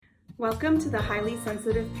Welcome to the Highly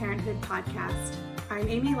Sensitive Parenthood Podcast. I'm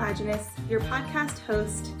Amy Lajeunesse, your podcast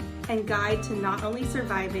host and guide to not only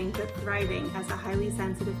surviving, but thriving as a highly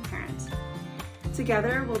sensitive parent.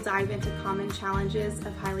 Together, we'll dive into common challenges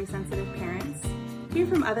of highly sensitive parents, hear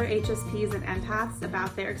from other HSPs and empaths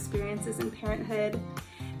about their experiences in parenthood,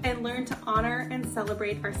 and learn to honor and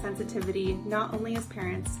celebrate our sensitivity, not only as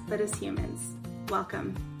parents, but as humans.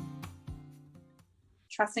 Welcome.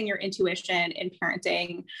 Trusting your intuition in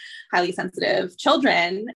parenting highly sensitive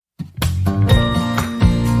children.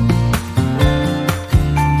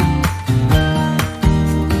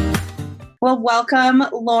 Well, welcome,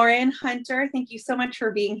 Lauren Hunter. Thank you so much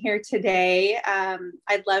for being here today.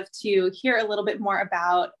 I'd love to hear a little bit more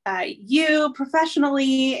about you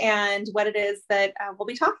professionally and what it is that we'll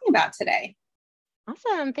be talking about today.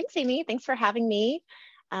 Awesome. Thanks, Amy. Thanks for having me.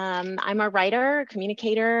 I'm a writer,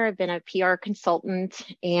 communicator. I've been a PR consultant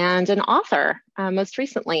and an author most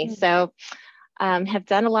recently. So have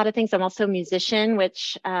done a lot of things. I'm also a musician,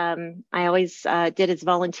 which I always did as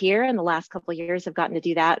volunteer. In the last couple of years, I've gotten to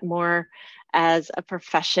do that more as a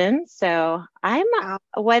profession. So I'm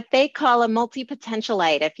what they call a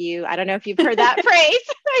multi-potentialite. I don't know if you've heard that phrase.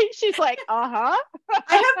 She's like, I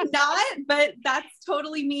have not, but that's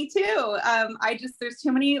totally me too. There's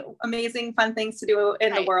too many amazing, fun things to do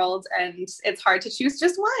in the world, and it's hard to choose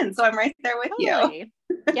just one. So I'm right there with you.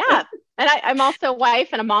 Yeah. And I'm also a wife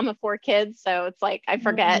and a mom of 4 kids. So it's like, I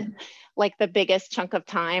forget like the biggest chunk of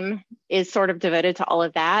time is sort of devoted to all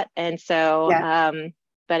of that. And so,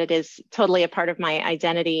 but it is totally a part of my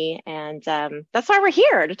identity. And that's why we're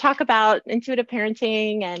here to talk about intuitive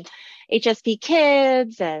parenting and HSP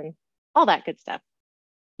kids and all that good stuff.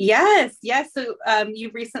 Yes. So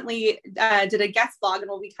you recently did a guest blog, and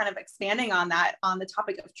we'll be kind of expanding on that, on the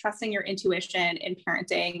topic of trusting your intuition in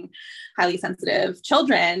parenting highly sensitive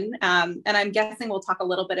children. And I'm guessing we'll talk a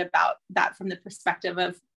little bit about that from the perspective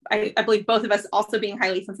of, I believe both of us also being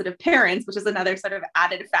highly sensitive parents, which is another sort of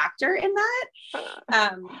added factor in that.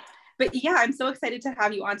 But yeah, I'm so excited to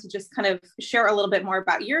have you on to just kind of share a little bit more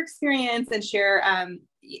about your experience and share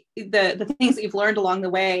the things that you've learned along the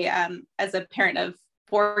way as a parent of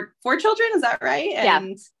four children. Is that right?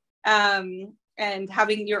 And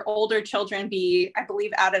having your older children be, I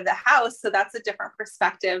believe, out of the house. So that's a different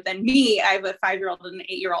perspective than me. I have a 5-year-old and an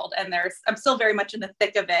 8-year-old, and I'm still very much in the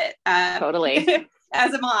thick of it. Totally.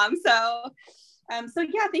 As a mom. So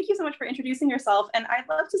yeah, thank you so much for introducing yourself. And I'd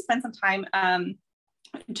love to spend some time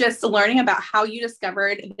just learning about how you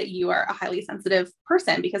discovered that you are a highly sensitive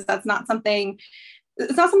person, because it's not something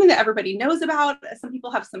that everybody knows about. Some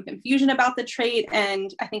people have some confusion about the trait.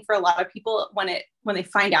 And I think for a lot of people, when they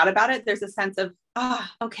find out about it, there's a sense of,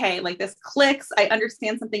 okay, like this clicks. I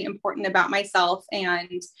understand something important about myself,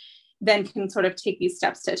 and then can sort of take these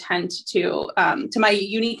steps to attend to my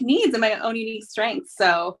unique needs and my own unique strengths.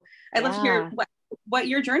 So I'd love to hear what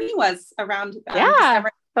your journey was around. I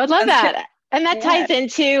would love that. And that ties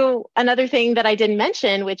into another thing that I didn't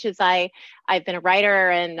mention, which is I've been a writer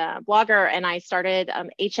and a blogger, and I started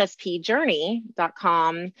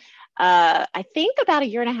hspjourney.com. I think about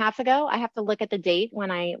 1.5 years ago. I have to look at the date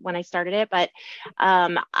when I started it, but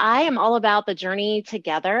I am all about the journey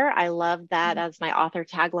together. I love that as my author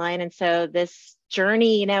tagline. And so this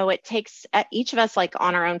journey, it takes each of us like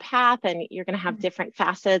on our own path, and you're going to have different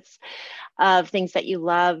facets of things that you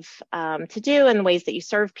love to do and the ways that you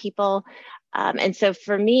serve people. And so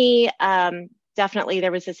for me, definitely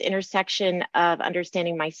there was this intersection of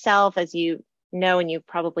understanding myself, as you know, and you've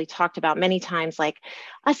probably talked about many times, like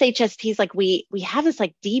us HSPs, like we have this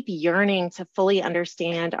like deep yearning to fully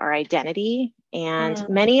understand our identity. And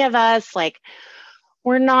many of us, like,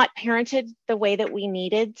 we're not parented the way that we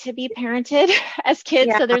needed to be parented as kids.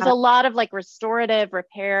 Yeah. So there's a lot of like restorative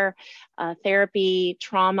repair, therapy,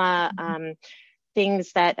 trauma,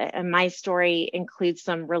 things that my story includes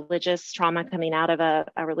some religious trauma coming out of a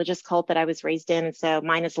religious cult that I was raised in. And so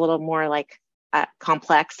mine is a little more like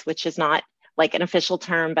complex, which is not like an official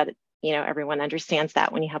term, but everyone understands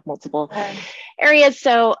that when you have multiple areas.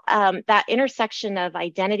 So that intersection of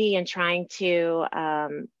identity and trying to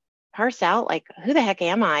parse out like, who the heck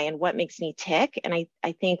am I and what makes me tick? And I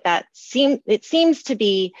think that it seems to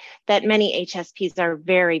be that many HSPs are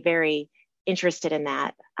very, very interested in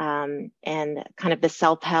that, and kind of the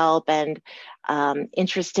self-help and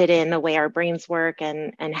interested in the way our brains work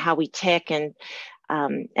and how we tick, and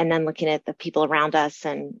then looking at the people around us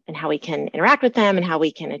and how we can interact with them and how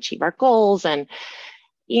we can achieve our goals. And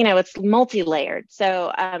it's multi-layered.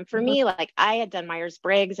 So for me, like I had done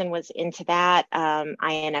Myers-Briggs and was into that,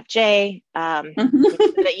 INFJ,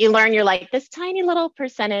 that you learn you're like this tiny little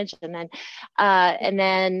percentage, and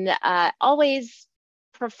then always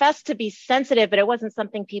professed to be sensitive, but it wasn't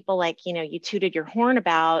something people like, you tooted your horn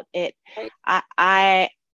about it.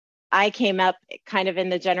 I came up kind of in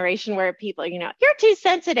the generation where people, you're too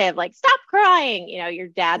sensitive, like stop crying. Your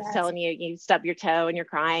dad's telling you, you stub your toe and you're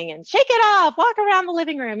crying and shake it off, walk around the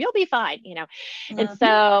living room, you'll be fine, And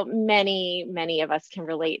so many of us can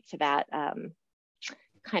relate to that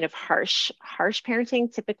kind of harsh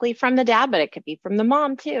parenting, typically from the dad, but it could be from the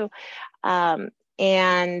mom too.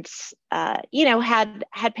 And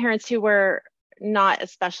had parents who were not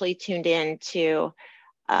especially tuned in to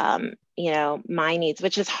my needs,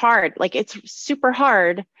 which is hard. Like it's super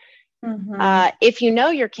hard. If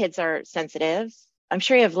your kids are sensitive, I'm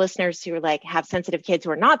sure you have listeners who are like have sensitive kids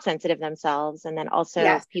who are not sensitive themselves. And then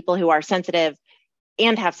also people who are sensitive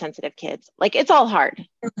and have sensitive kids. Like it's all hard.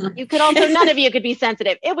 You could also, none of you could be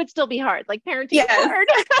sensitive. It would still be hard. Like parenting is hard.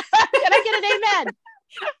 Can I get an amen?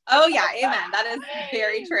 Oh yeah, amen. That is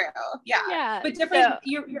very true. Yeah. But different,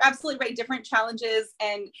 you're absolutely right. Different challenges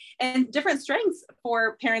and different strengths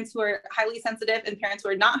for parents who are highly sensitive and parents who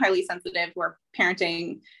are not highly sensitive, who are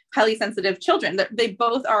parenting highly sensitive children. They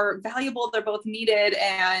both are valuable. They're both needed.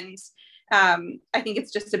 And I think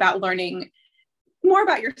it's just about learning more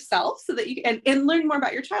about yourself so that you can, and learn more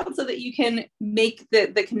about your child so that you can make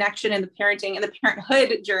the connection and the parenting and the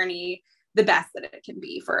parenthood journey the best that it can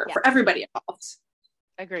be for everybody involved.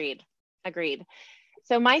 Agreed.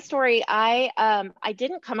 So my story, I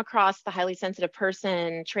didn't come across the highly sensitive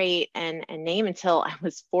person trait and name until I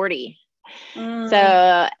was 40. So,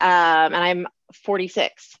 and I'm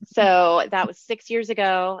 46. So that was 6 years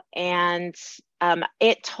ago. And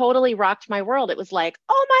it totally rocked my world. It was like,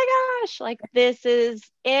 oh my gosh, like this is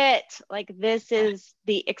it. Like this is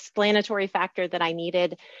the explanatory factor that I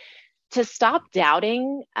needed to stop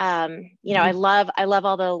doubting. I love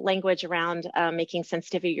all the language around making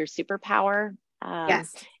sensitivity your superpower.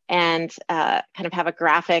 And kind of have a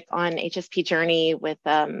graphic on HSP Journey with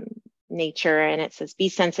nature, and it says, be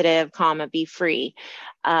sensitive, be free.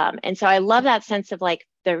 And so I love that sense of like,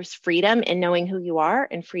 there's freedom in knowing who you are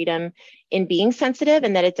and freedom in being sensitive,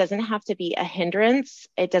 and that it doesn't have to be a hindrance.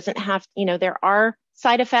 It doesn't have, there are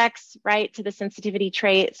side effects, right, to the sensitivity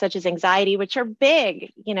trait, such as anxiety, which are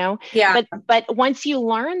big, but once you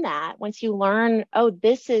learn, oh,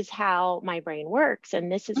 this is how my brain works,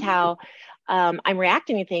 and this is how I'm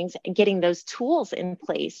reacting to things, and getting those tools in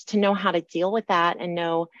place to know how to deal with that and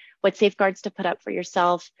know what safeguards to put up for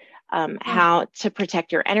yourself, how to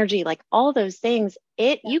protect your energy, like all those things,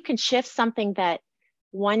 you can shift something that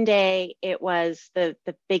one day it was the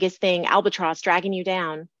biggest thing, albatross dragging you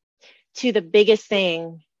down, to the biggest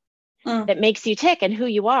thing that makes you tick and who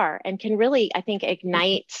you are, and can really, I think,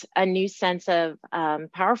 ignite a new sense of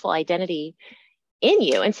powerful identity in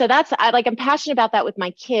you. And so I'm passionate about that with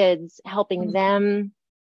my kids, helping them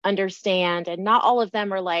understand. And not all of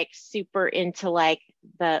them are like super into like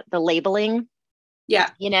the labeling.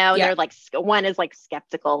 They're like, one is like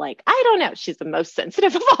skeptical, like, I don't know, she's the most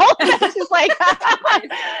sensitive of all. She's like,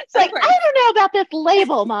 it's like, I don't know about this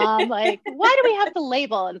label, Mom. Like, why do we have the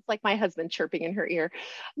label? And it's like my husband chirping in her ear.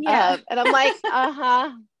 And I'm like,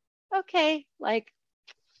 okay, like,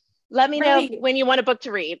 let me know when you want a book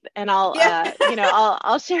to read, and I'll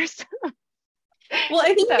I'll share some. Well,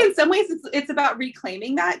 I think in some ways it's about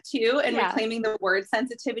reclaiming that too, and reclaiming the word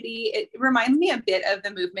sensitivity. It reminds me a bit of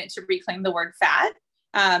the movement to reclaim the word fat.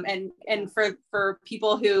 And for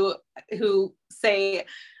people who say,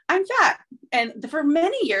 I'm fat. And for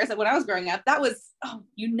many years, when I was growing up, that was,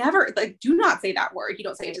 you never, like, do not say that word. You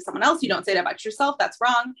don't say it to someone else. You don't say it about yourself. That's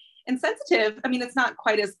wrong. And sensitive, I mean, it's not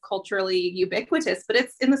quite as culturally ubiquitous, but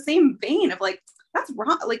it's in the same vein of like, that's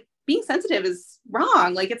wrong. Like, being sensitive is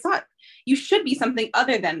wrong. Like, it's not, you should be something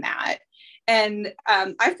other than that. And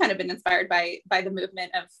I've kind of been inspired by the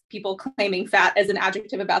movement of people claiming fat as an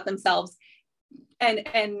adjective about themselves,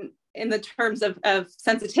 and in the terms of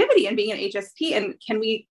sensitivity and being an HSP. And can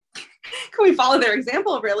we follow their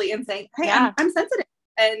example really in saying, hey, I'm sensitive,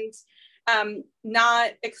 and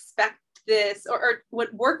not expect this, or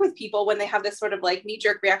would work with people when they have this sort of like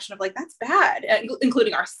knee-jerk reaction of like, that's bad,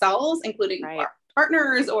 including ourselves, including our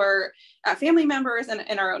partners or family members,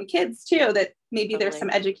 and our own kids too, that maybe there's some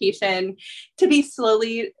education to be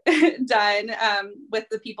slowly done with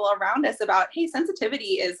the people around us about, hey,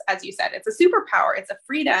 sensitivity is, as you said, it's a superpower, it's a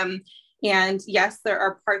freedom. And yes, there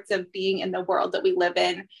are parts of being in the world that we live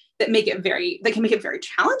in that can make it very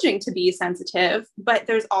challenging to be sensitive, but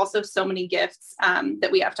there's also so many gifts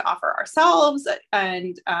that we have to offer ourselves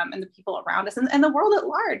and the people around us, and the world at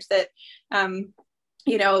large, that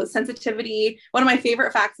sensitivity, one of my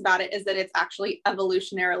favorite facts about it is that it's actually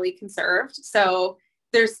evolutionarily conserved. So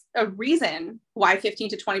there's a reason why 15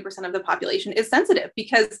 to 20% of the population is sensitive,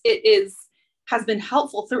 because has been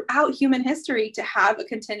helpful throughout human history to have a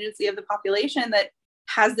contingency of the population that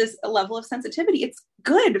has this level of sensitivity. It's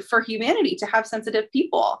good for humanity to have sensitive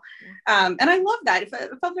people. And I love that. It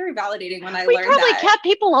felt very validating when I learned that. We probably kept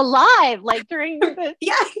people alive, like during the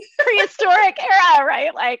prehistoric era,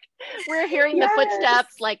 right? Like we're hearing the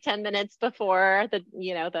footsteps like 10 minutes before the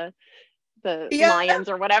lions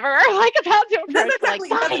or whatever, like about to approach. That's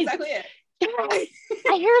exactly it. Guys,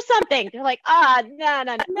 I hear something. They're like,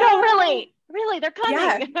 no, really, they're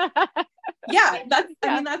coming.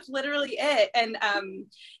 That's literally it. And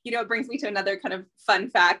it brings me to another kind of fun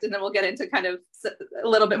fact, and then we'll get into kind of a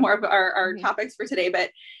little bit more of our topics for today. But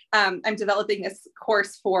I'm developing this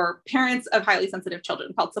course for parents of highly sensitive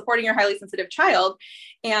children called Supporting Your Highly Sensitive Child.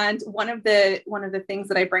 And one of the things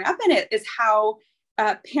that I bring up in it is how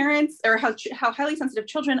parents, or how highly sensitive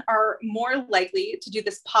children are more likely to do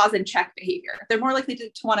this pause and check behavior. They're more likely to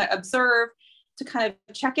want to observe, to kind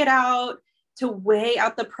of check it out, to weigh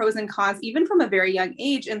out the pros and cons, even from a very young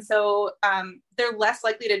age. And so they're less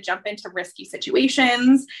likely to jump into risky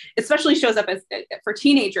situations, especially shows up as for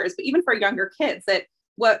teenagers, but even for younger kids, that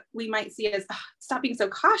what we might see as stop being so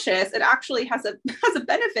cautious, it actually has a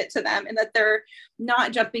benefit to them, in that they're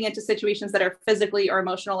not jumping into situations that are physically or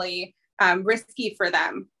emotionally risky for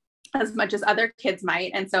them as much as other kids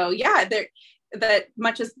might. And so, that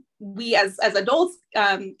much as we as adults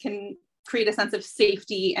can create a sense of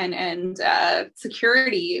safety and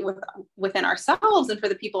security within ourselves and for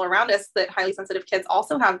the people around us, that highly sensitive kids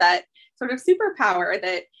also have that sort of superpower,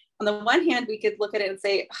 that on the one hand, we could look at it and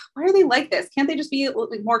say, why are they like this? Can't they just be a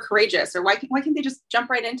little bit more courageous? Or why can't they just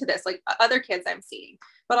jump right into this like other kids I'm seeing?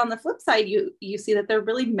 But on the flip side, you see that they're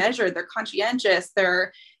really measured, they're conscientious,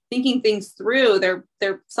 they're thinking things through,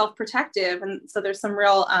 they're self-protective. And so there's some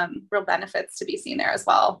real benefits to be seen there as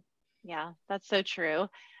well. Yeah, that's so true.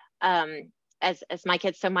 As my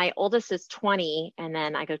kids, so my oldest is 20, and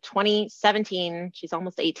then I go 20, 17, she's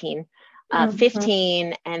almost 18,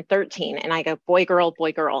 15 and 13. And I go boy, girl,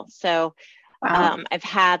 boy, girl. So, I've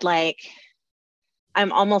had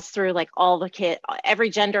I'm almost through all the every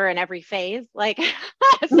gender and every phase,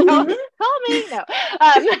 so call me. No,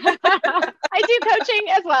 I do coaching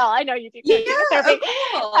as well. I know you do coaching.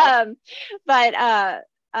 Cool. But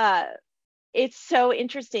it's so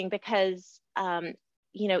interesting because,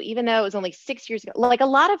 even though it was only 6 years ago, a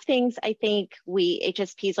lot of things, I think we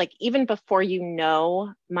HSPs, even before you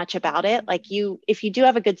know much about it, if you do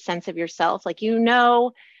have a good sense of yourself,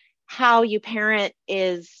 how you parent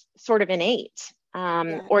is sort of innate.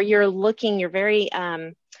 Or you're very,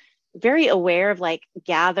 very aware of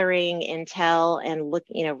gathering intel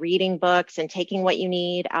and reading books and taking what you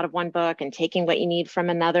need out of one book and taking what you need from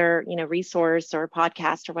another, resource or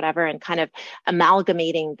podcast or whatever, and kind of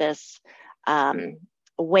amalgamating this,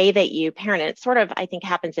 way that you parent. It sort of, I think,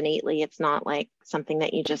 happens innately. It's not something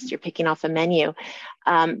that you're picking off a menu.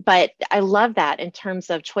 But I love that in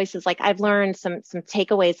terms of choices. I've learned some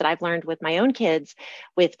takeaways that I've learned with my own kids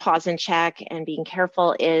with pause and check and being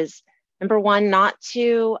careful is, number one, not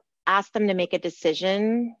to ask them to make a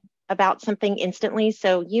decision about something instantly.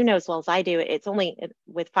 So, as well as I do, it's only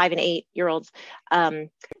with 5 and 8 year olds,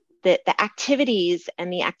 the activities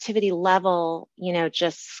and the activity level,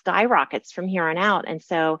 just skyrockets from here on out. And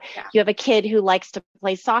so you have a kid who likes to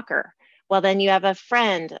play soccer. Well, then you have a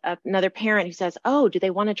friend, another parent who says, oh, do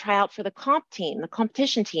they want to try out for the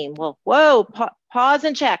competition team? Well, whoa, pause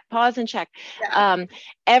and check. Yeah.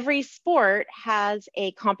 Every sport has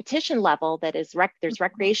a competition level that is there's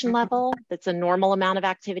recreation level. That's a normal amount of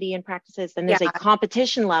activity and practices. Then there's a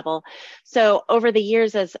competition level. So over the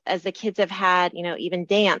years, as the kids have had, even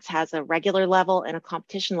dance has a regular level and a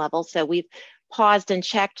competition level. So we've paused and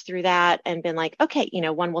checked through that and been okay,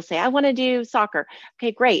 one will say, I want to do soccer.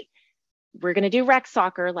 Okay, great. We're going to do rec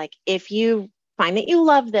soccer. If you find that you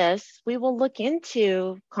love this, we will look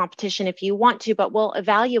into competition if you want to, but we'll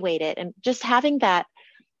evaluate it. And just having that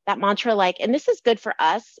mantra, and this is good for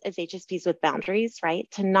us as HSPs with boundaries, right?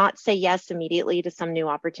 To not say yes immediately to some new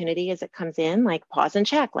opportunity as it comes in, pause and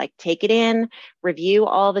check, take it in, review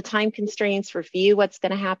all the time constraints, review what's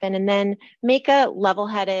going to happen, and then make a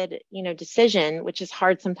level-headed, decision, which is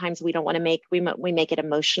hard. Sometimes we don't want to make, we make it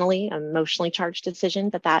emotionally charged decision,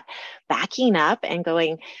 but that backing up and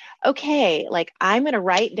going, okay, I'm going to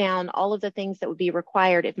write down all of the things that would be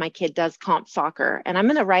required if my kid does comp soccer. And I'm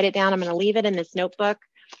going to write it down. I'm going to leave it in this notebook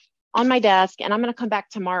on my desk, and I'm going to come back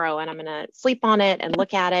tomorrow and I'm going to sleep on it and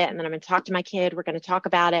look at it. And then I'm going to talk to my kid. We're going to talk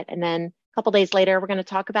about it. And then a couple days later, we're going to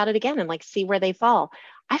talk about it again and see where they fall.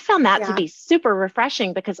 I found that to be super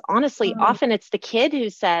refreshing because honestly, often it's the kid who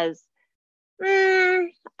says,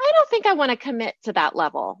 I don't think I want to commit to that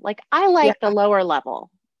level. Like I Yeah. like the lower level.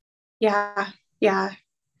 Yeah. Yeah.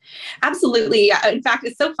 Absolutely. Yeah. In fact,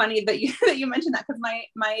 it's so funny that you that you mentioned that, because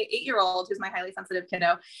my 8-year-old, who's my highly sensitive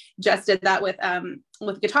kiddo, just did that with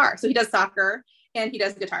guitar. So he does soccer and he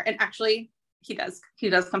does guitar. And actually he does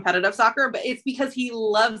competitive soccer, but it's because he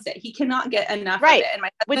loves it. He cannot get enough of Right. it. And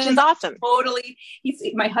Which is awesome.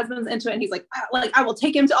 my husband's into it, and he's like, I will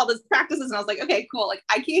take him to all those practices. And I was like, okay, cool. Like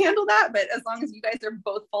I can't handle that, but as long as you guys are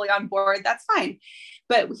both fully on board, that's fine.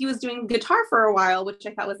 But he was doing guitar for a while, which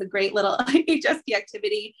I thought was a great little HSP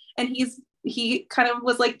activity. And he kind of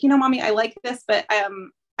was like, mommy, I like this, but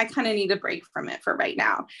I kind of need a break from it for right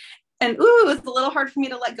now. And it's a little hard for me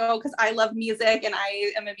to let go, because I love music and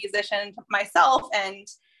I am a musician myself. And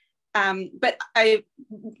but I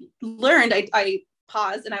learned, I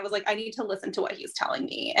paused and I was like, I need to listen to what he's telling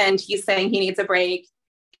me. And he's saying he needs a break.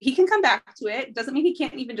 He can come back to it. Doesn't mean he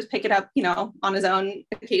can't even just pick it up, on his own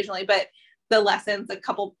occasionally. But the lessons a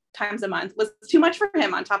couple times a month was too much for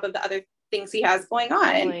him, on top of the other things he has going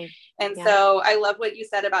on. Totally. And Yeah. so I love what you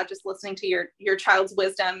said about just listening to your child's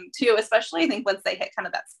wisdom too, especially I think once they hit kind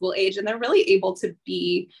of that school age and they're really able to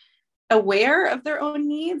be aware of their own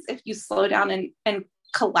needs. If you slow down and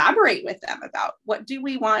collaborate with them about what do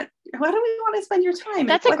we want to spend your time.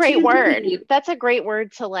 That's a great word. That's a great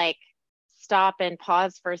word to like stop and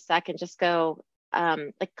pause for a second, just go,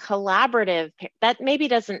 like collaborative, that maybe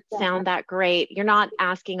doesn't sound that great. You're not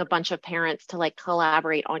asking a bunch of parents to like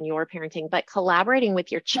collaborate on your parenting, but collaborating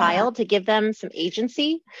with your child to give them some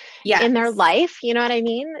agency in their life. You know what I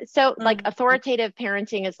mean? So like authoritative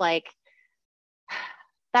parenting is like,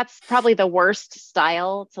 that's probably the worst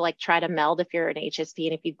style to like try to meld if you're an HSP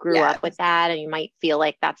and if you grew up with that, and you might feel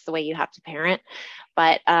like that's the way you have to parent.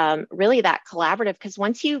 But really that collaborative, because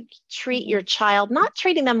once you treat your child, not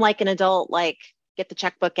treating them like an adult, like get the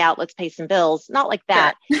checkbook out, let's pay some bills, not like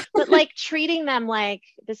that, but like treating them like,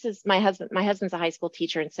 this is my husband's a high school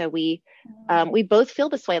teacher. And so we both feel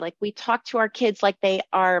this way. Like we talk to our kids like they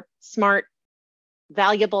are smart,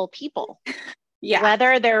 valuable people,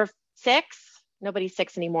 whether they're 6, nobody's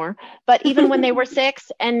 6 anymore, but even when they were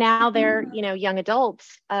 6 and now they're, young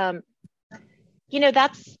adults, that's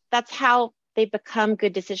how they become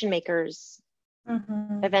good decision makers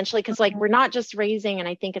eventually. Cause like, we're not just raising, and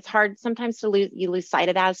I think it's hard sometimes to lose sight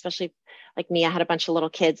of that, especially like me, I had a bunch of little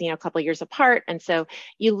kids, a couple of years apart. And so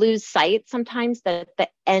you lose sight sometimes that the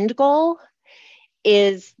end goal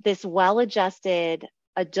is this well-adjusted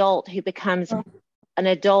adult who becomes an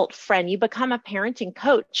adult friend. You become a parenting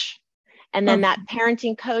coach. And then that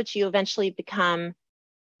parenting coach, you eventually become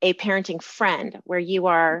a parenting friend where you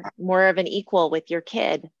are more of an equal with your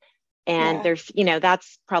kid. And there's,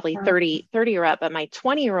 that's probably 30 or up. But my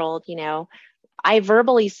 20-year-old, I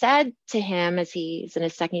verbally said to him, as he's in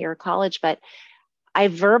his second year of college, but I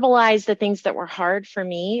verbalized the things that were hard for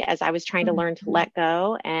me as I was trying to learn to let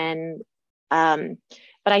go. And,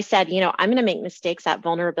 but I said, I'm going to make mistakes at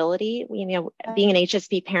vulnerability. Being an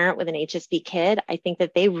HSP parent with an HSP kid, I think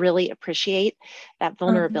that they really appreciate that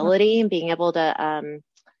vulnerability and being able to,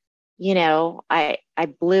 I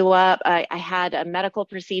blew up. I had a medical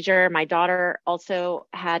procedure. My daughter also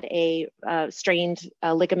had a strained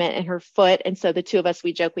ligament in her foot. And so the two of us,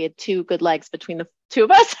 we joke, we had 2 good legs between the 2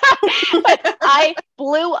 of us. But I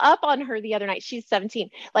blew up on her the other night. She's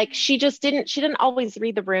 17. Like she didn't always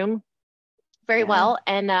read the room very well.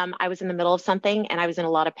 And I was in the middle of something and I was in a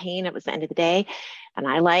lot of pain. It was the end of the day. And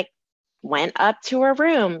I went up to her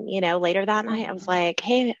room, later that night. I was like,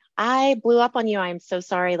 hey, I blew up on you. I'm so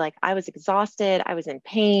sorry. Like I was exhausted. I was in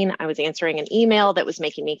pain. I was answering an email that was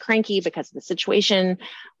making me cranky because of the situation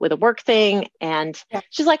with a work thing. And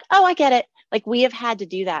she's like, oh, I get it. Like we have had to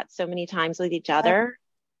do that so many times with each other.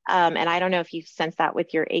 And I don't know if you sense that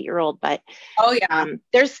with your 8-year-old, but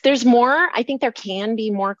there's more. I think there can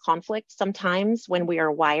be more conflict sometimes when we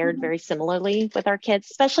are wired very similarly with our kids,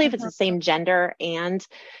 especially if it's the same gender and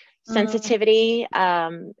sensitivity.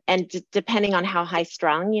 And depending on how high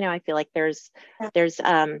strung, I feel like there's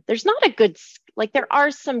not a good, like there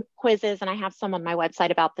are some quizzes, and I have some on my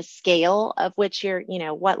website about the scale of which you're,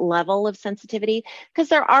 what level of sensitivity, because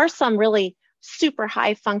there are some really super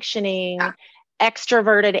high functioning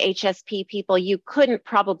extroverted HSP people you couldn't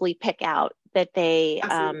probably pick out that they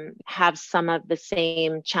have some of the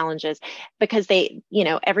same challenges because they,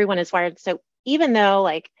 everyone is wired. So even though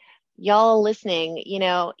like y'all listening,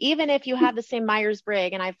 even if you have the same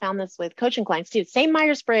Myers-Briggs, and I found this with coaching clients too, same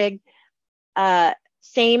Myers-Briggs,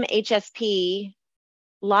 same HSP,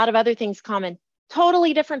 a lot of other things common,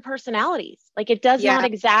 totally different personalities. Like it does not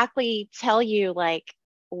exactly tell you like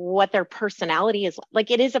what their personality is like.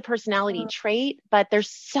 It is a personality trait, but there's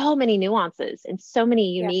so many nuances and so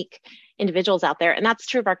many unique individuals out there. And that's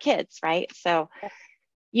true of our kids, right? So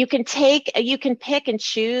you can pick and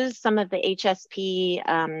choose some of the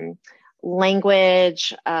HSP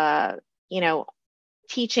language,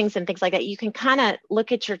 teachings and things like that. You can kind of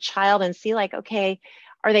look at your child and see like, okay,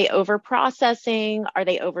 are they over processing? Are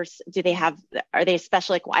they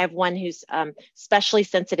especially, like, I have one who's especially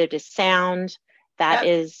sensitive to sound. That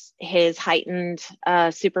is his heightened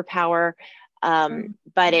superpower.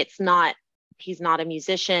 But he's not a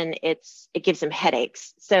musician. It gives him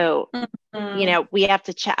headaches. So, I have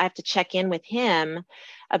to check in with him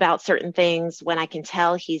about certain things when I can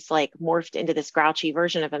tell he's like morphed into this grouchy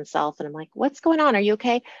version of himself. And I'm like, what's going on? Are you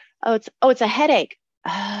okay? Oh, it's a headache.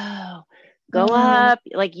 Oh, go up.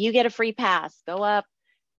 Like, you get a free pass. Go up,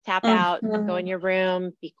 tap out, go in your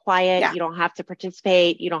room, be quiet. You don't have to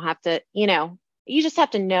participate. You don't have to, you just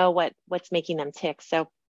have to know what's making them tick. So,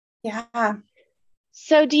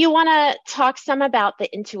 So do you want to talk some about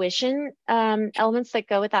the intuition elements that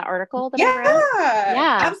go with that article that I read?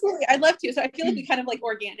 Yeah, absolutely. I'd love to. So I feel like we kind of like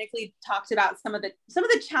organically talked about some of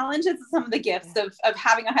the challenges and some of the gifts of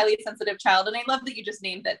having a highly sensitive child. And I love that you just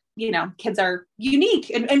named that, kids are unique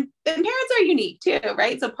and parents are unique too,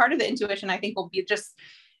 right? So part of the intuition, I think, will be just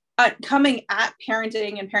coming at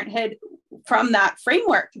parenting and parenthood from that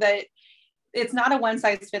framework that it's not a one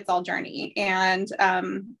size fits all journey. And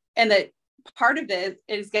that part of it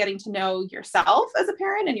is getting to know yourself as a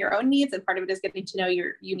parent and your own needs. And part of it is getting to know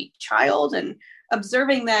your unique child and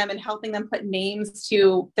observing them and helping them put names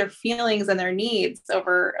to their feelings and their needs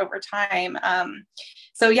over time.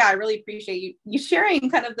 So yeah, I really appreciate you sharing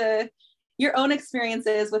kind of your own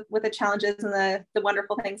experiences with the challenges and the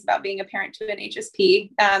wonderful things about being a parent to an HSP.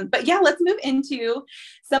 But yeah, let's move into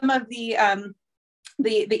some of the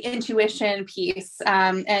intuition piece,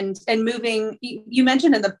 and moving. You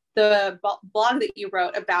mentioned in the blog that you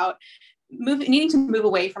wrote about needing to move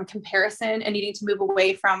away from comparison and needing to move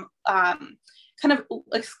away from kind of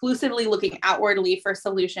exclusively looking outwardly for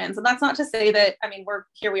solutions. And that's not to say that,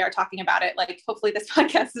 we are talking about it. Like, hopefully this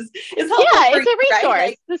podcast is helpful. Yeah, it's a resource. Right?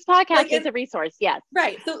 Like, this podcast is a resource. Yes.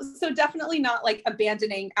 Right. So definitely not like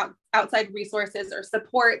abandoning outside resources or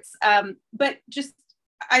supports, but just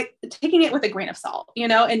taking it with a grain of salt,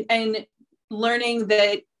 and learning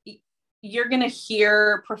that you're going to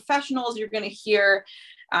hear professionals, you're going to hear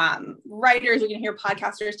writers, you're going to hear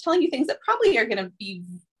podcasters telling you things that probably are going to be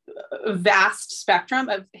a vast spectrum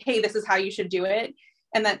of, hey, this is how you should do it.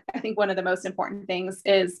 And that, I think, one of the most important things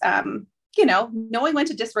is, knowing when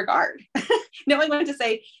to disregard, knowing when to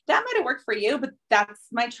say that might have worked for you, but that's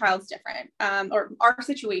my child's different, or our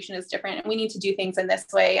situation is different, and we need to do things in this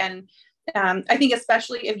way. And I think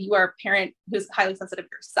especially if you are a parent who's highly sensitive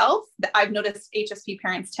yourself, that I've noticed HSP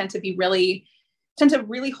parents tend to really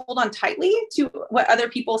hold on tightly to what other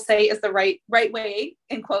people say is the right way,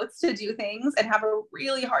 in quotes, to do things, and have a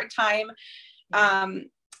really hard time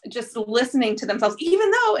just listening to themselves, even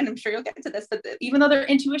though, and I'm sure you'll get to this, but even though their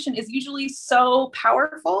intuition is usually so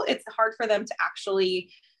powerful, it's hard for them to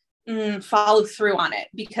actually follow through on it,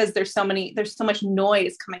 because there's so much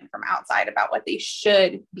noise coming from outside about what they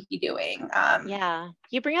should be doing.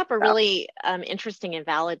 You bring up a really interesting and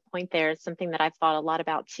valid point there. Something that I've thought a lot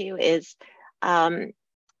about too is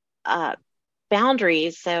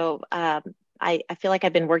boundaries. So I feel like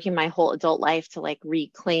I've been working my whole adult life to like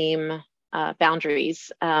reclaim boundaries,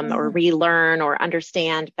 or relearn or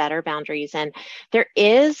understand better boundaries. And there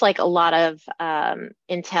is like a lot of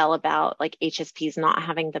intel about like HSPs not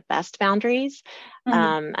having the best boundaries.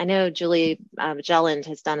 I know Julie Jelland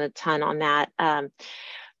has done a ton on that.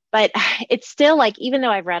 But it's still like, even though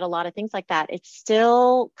I've read a lot of things like that, it's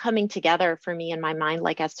still coming together for me in my mind,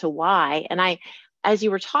 like as to why. And as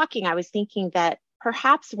you were talking, I was thinking that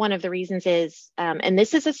perhaps one of the reasons is, and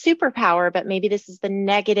this is a superpower, but maybe this is the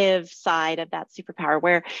negative side of that superpower,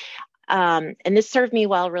 where, and this served me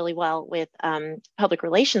really well with public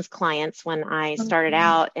relations clients when I started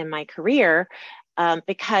out in my career,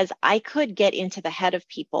 because I could get into the head of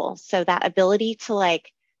people. So that ability to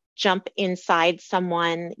like jump inside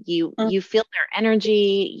someone, you feel their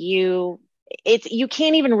energy, you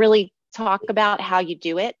can't even really talk about how you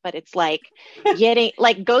do it, but it's like getting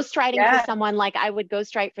like ghostwriting for someone. Like I would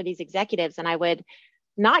ghostwrite for these executives, and I would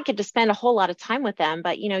not get to spend a whole lot of time with them,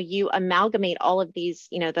 but you amalgamate all of these,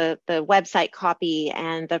 the website copy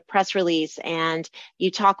and the press release, and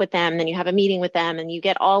you talk with them, then you have a meeting with them, and you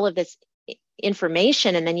get all of this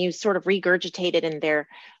information, and then you sort of regurgitate it in their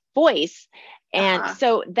voice. And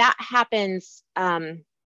so that happens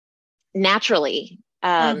naturally.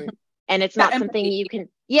 And it's not something you can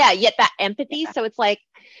yet that empathy. So it's like,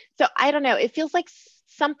 so I don't know, it feels like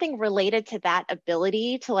something related to that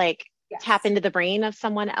ability to like tap into the brain of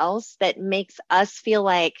someone else that makes us feel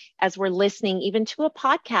like, as we're listening even to a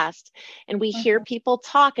podcast and we hear people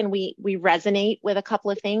talk and we resonate with a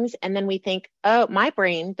couple of things, and then we think, oh, my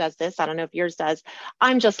brain does this, I don't know if yours does,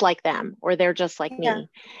 I'm just like them, or they're just like me.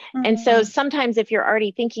 And so sometimes if you're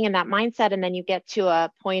already thinking in that mindset and then you get to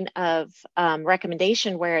a point of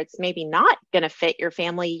recommendation where it's maybe not going to fit your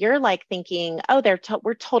family, you're like thinking, oh,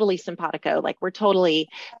 we're totally simpatico, like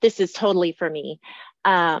this is totally for me.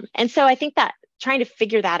 And so I think that trying to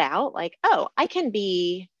figure that out, like, oh, I can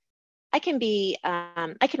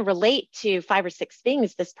relate to 5 or 6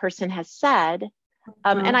 things this person has said.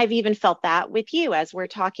 And I've even felt that with you as we're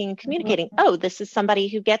talking and communicating. Oh, this is somebody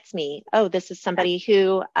who gets me. Oh, this is somebody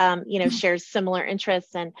who, shares similar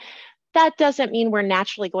interests. And that doesn't mean we're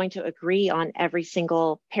naturally going to agree on every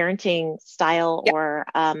single parenting style or,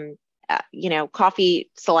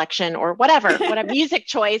 coffee selection or whatever music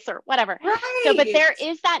choice or whatever. Right. So, but there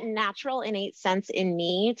is that natural innate sense in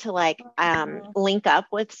me to like link up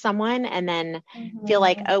with someone and then feel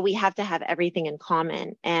like, oh, we have to have everything in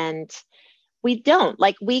common. And we don't.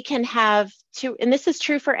 Like, we can have 2, and this is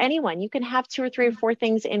true for anyone, you can have 2 or 3 or 4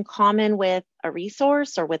 things in common with a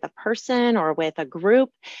resource or with a person or with a group.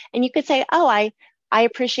 And you could say, oh, I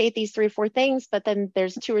appreciate these 3 or 4 things, but then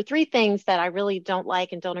there's 2 or 3 things that I really don't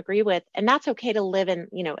like and don't agree with. And that's okay to live in,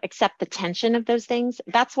 accept the tension of those things.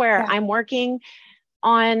 That's where I'm working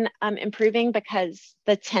on improving, because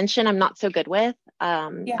the tension I'm not so good with.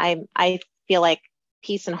 I feel like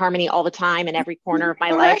peace and harmony all the time in every corner of my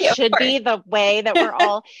life should be the way that we're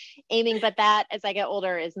all aiming. But that, as I get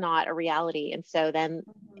older, is not a reality. And so then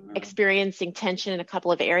experiencing tension in a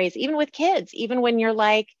couple of areas, even with kids, even when you're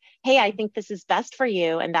like, hey, I think this is best for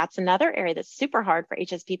you. And that's another area that's super hard for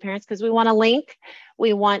HSP parents, because we want to link,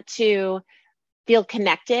 we want to feel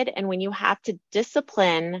connected. And when you have to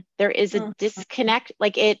discipline, there is a disconnect,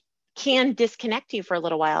 like it can disconnect you for a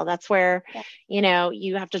little while. That's where,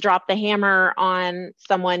 you have to drop the hammer on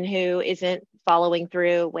someone who isn't following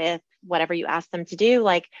through with whatever you ask them to do.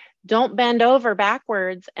 Like, don't bend over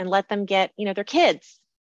backwards and let them get, they're kids.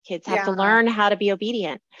 Kids have to learn how to be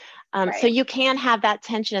obedient. So you can have that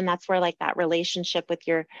tension, and that's where like that relationship with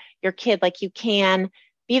your kid, like you can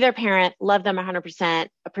be their parent, love them 100%,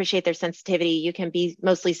 appreciate their sensitivity. You can be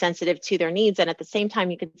mostly sensitive to their needs. And at the same time,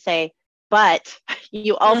 you could say, but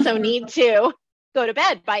you also need to go to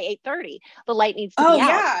bed by 8:30. The light needs to be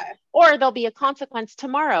out. Or there'll be a consequence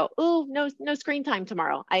tomorrow. Ooh, no screen time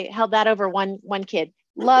tomorrow. I held that over one kid.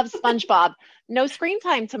 Loves SpongeBob. No screen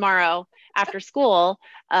time tomorrow after school,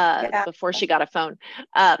 before she got a phone.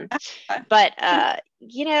 But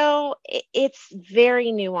it's very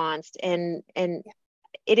nuanced and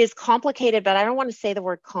it is complicated, but I don't want to say the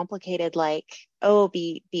word complicated like, oh,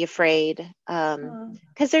 be afraid.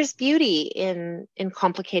 Because there's beauty in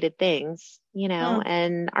complicated things,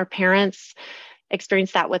 and our parents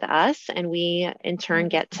experience that with us. And we in turn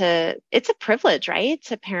it's a privilege, right?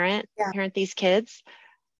 To parent these kids.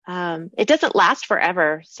 It doesn't last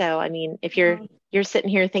forever. So, I mean, if you're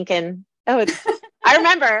sitting here thinking, oh, I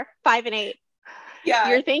remember 5 and 8. Yeah.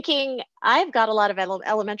 You're thinking, I've got a lot of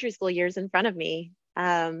elementary school years in front of me.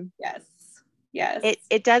 Yes.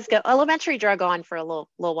 It does go. Elementary drug on for a little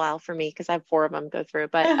while for me, because I have 4 of them go through,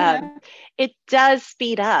 but it does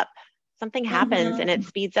speed up. Something happens and it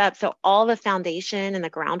speeds up. So all the foundation and the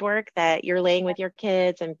groundwork that you're laying with your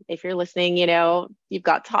kids, and if you're listening, you've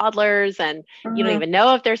got toddlers and you don't even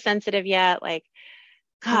know if they're sensitive yet. Like,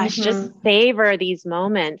 gosh, just savor these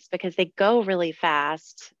moments, because they go really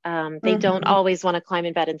fast. They don't always want to climb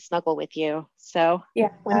in bed and snuggle with you. So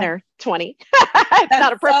when they're 20, it's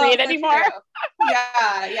not appropriate anymore.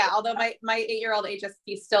 Yeah. Although my 8-year-old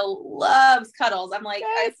HSP still loves cuddles. I'm like,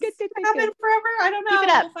 it's happen forever. I don't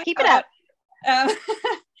know. Keep it up.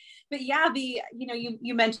 But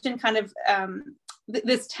you mentioned kind of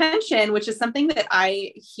this tension, which is something that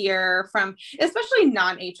I hear from especially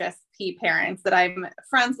non-HSP parents that I'm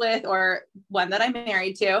friends with, or one that I'm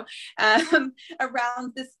married to,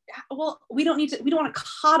 around this. Well, we don't want to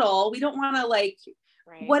coddle. We don't want to like,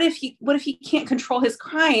 what if he can't control his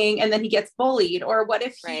crying and then he gets bullied? Or what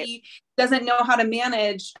if he doesn't know how to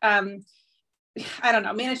manage,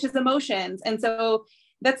 manage his emotions? And so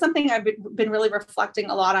that's something I've been really reflecting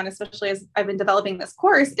a lot on, especially as I've been developing this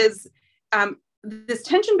course, is this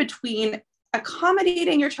tension between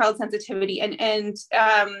accommodating your child's sensitivity and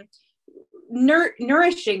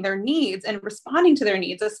nourishing their needs and responding to their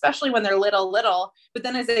needs, especially when they're little. But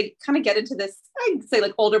then as they kind of get into this, I'd say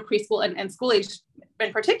like older preschool and school age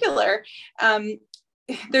in particular,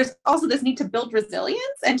 there's also this need to build resilience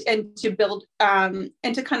and to build and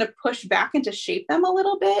to kind of push back and to shape them a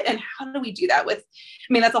little bit. And how do we do that with,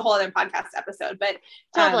 I mean, that's a whole other podcast episode, but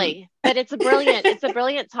totally. But it's a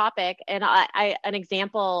brilliant topic. And an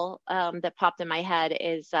example that popped in my head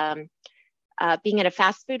is being at a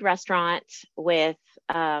fast food restaurant with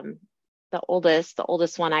the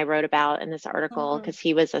oldest one I wrote about in this article, because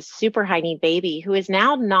he was a super high need baby who is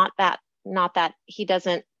now not that he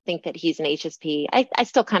doesn't think that he's an HSP. I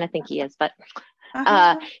still kind of think he is, but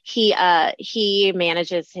he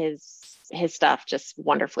manages his stuff just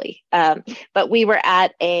wonderfully. But we were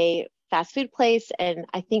at a fast food place, and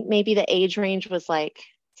I think maybe the age range was like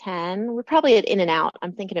 10. We're probably at In-N-Out.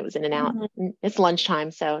 I'm thinking it was In-N-Out. It's lunchtime,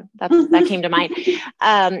 so that came to mind.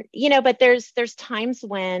 But there's times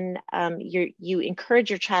when you encourage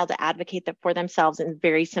your child to advocate for themselves in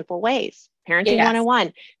very simple ways. Parenting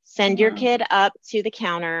 101. Send your kid up to the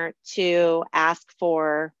counter to ask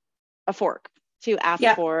for a fork, to ask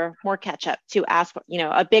for more ketchup, to ask for,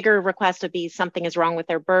 a bigger request would be something is wrong with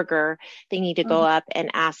their burger. They need to go up and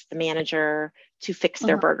ask the manager to fix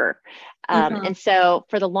their burger. And so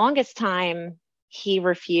for the longest time, he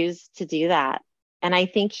refused to do that. And I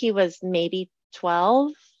think he was maybe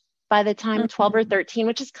 12 by the time, 12 or 13,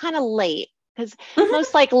 which is kind of late, because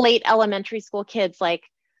most like late elementary school kids, like,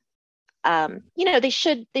 they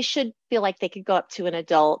should feel like they could go up to an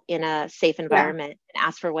adult in a safe environment and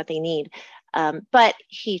ask for what they need. But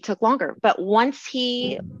he took longer. But once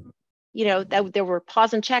he, there were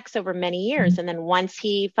pause and checks over many years. And then once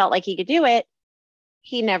he felt like he could do it,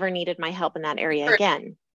 he never needed my help in that area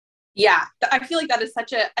again. Yeah. I feel like that is I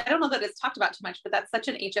don't know that it's talked about too much, but that's such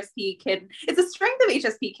an HSP kid. It's a strength of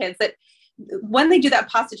HSP kids that when they do that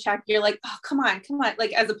pause to check, you're like, oh, come on.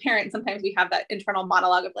 Like as a parent, sometimes we have that internal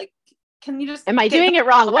monologue of like, can you just, am I doing it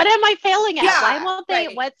wrong? What am I failing at? Yeah, why won't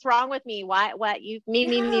they, what's wrong with me? What you, me.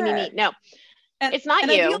 No, it's not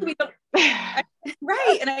you. We don't,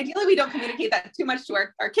 right. And ideally we don't communicate that too much to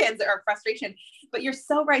our kids, our frustration, but you're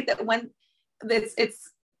so right that when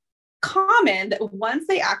it's common that once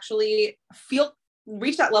they actually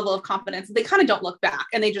reach that level of confidence, they kind of don't look back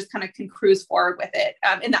and they just kind of can cruise forward with it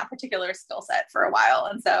in that particular skill set for a while.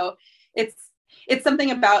 And so it's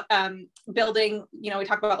something about building, we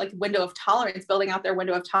talk about like window of tolerance, building out their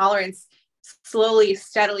window of tolerance slowly,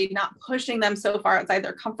 steadily, not pushing them so far outside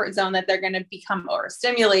their comfort zone that they're going to become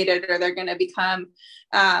overstimulated or they're going to become,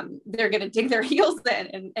 they're going to dig their heels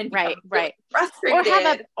in and right.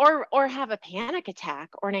 frustrated. Or have a panic attack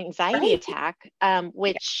or an anxiety attack,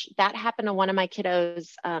 which that happened to one of my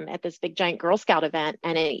kiddos at this big giant Girl Scout event.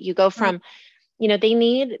 And you go from,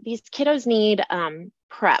 these kiddos need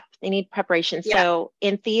prep. They need preparation. Yeah. So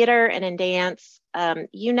in theater and in dance,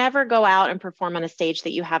 you never go out and perform on a stage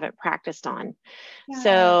that you haven't practiced on. Yeah.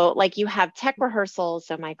 So like you have tech rehearsals.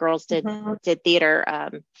 So my girls did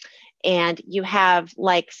theater, and you have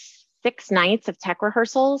like 6 nights of tech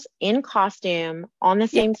rehearsals in costume on the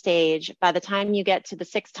same stage by the time you get to the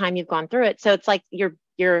 6th time you've gone through it. So it's like you're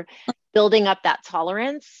building up that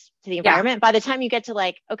tolerance to the environment. By the time you get to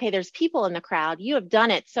like, okay, there's people in the crowd, you have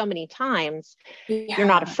done it so many times, you're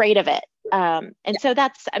not afraid of it. And so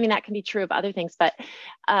that can be true of other things, but,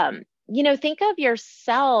 think of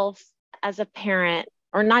yourself as a parent,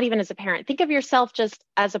 or not even as a parent, think of yourself just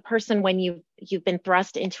as a person when you've been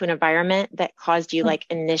thrust into an environment that caused you like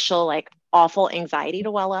initial, like awful anxiety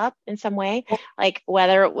to well up in some way, like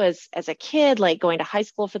whether it was as a kid, like going to high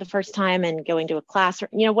school for the first time and going to a class, or,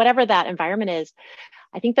 whatever that environment is.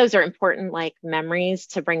 I think those are important, like memories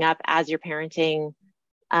to bring up as you're parenting,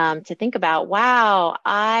 to think about, wow,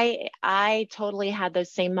 I totally had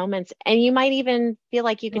those same moments. And you might even feel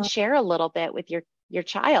like you can share a little bit with your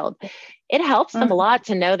child. It helps them a lot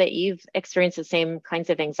to know that you've experienced the same kinds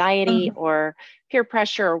of anxiety or peer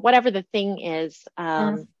pressure or whatever the thing is.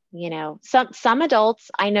 Some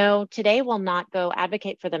adults I know today will not go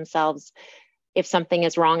advocate for themselves if something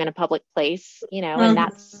is wrong in a public place, and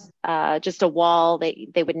that's just a wall. They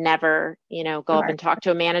would never, go up and talk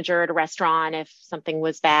to a manager at a restaurant if something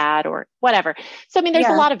was bad or whatever. So, there's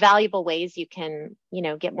a lot of valuable ways you can,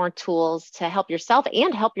 get more tools to help yourself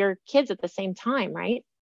and help your kids at the same time, right?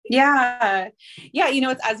 Yeah.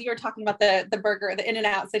 It's as you were talking about the burger, the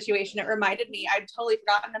In-N-Out situation, it reminded me, I'd totally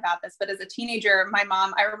forgotten about this, but as a teenager, my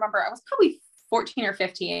mom, I remember I was probably 14 or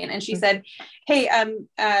 15. And she said, hey,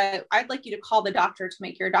 I'd like you to call the doctor to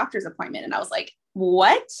make your doctor's appointment. And I was like,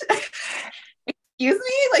 what? Excuse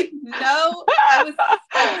me? Like, no,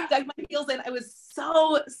 I dug my heels in. I was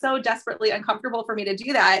so desperately uncomfortable for me to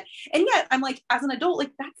do that. And yet I'm like, as an adult,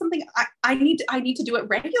 like that's something I need to do it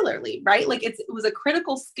regularly, right? Like it was a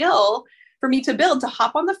critical skill for me to build, to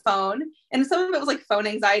hop on the phone. And some of it was like phone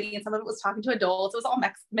anxiety and some of it was talking to adults. It was all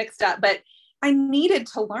mixed up, but I needed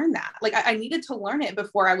to learn that. Like I needed to learn it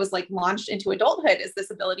before I was like launched into adulthood, is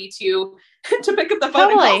this ability to pick up the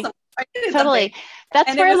phone and call someone. Totally. That's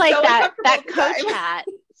and where like so that coach hat.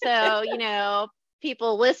 So,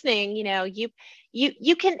 people listening,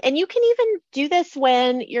 you can even do this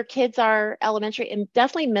when your kids are elementary, and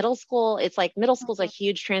definitely middle school. It's like middle school is a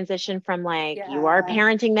huge transition from like you are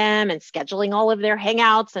parenting them and scheduling all of their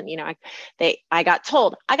hangouts. And, I got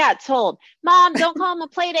told, Mom, don't call them a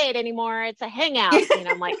play date anymore. It's a hangout. And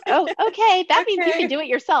I'm like, oh, okay. That means you can do it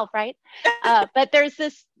yourself. Right. But there's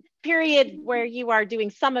this period where you are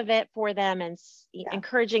doing some of it for them and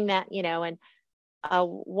encouraging that, and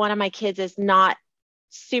one of my kids is not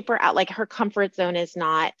super out, like her comfort zone is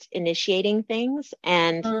not initiating things.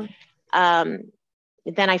 And then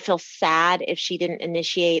I feel sad if she didn't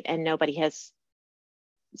initiate and nobody has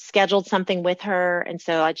scheduled something with her. And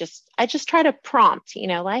so I just try to prompt,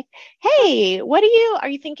 like, hey, are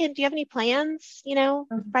you thinking, do you have any plans,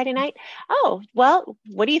 Friday night? Oh, well,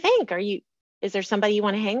 what do you think? Is there somebody you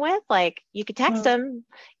want to hang with? Like you could text them,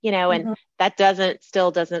 and that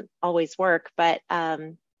still doesn't always work, but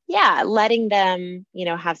letting them,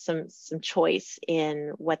 have some choice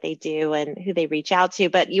in what they do and who they reach out to,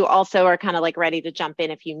 but you also are kind of like ready to jump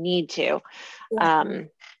in if you need to.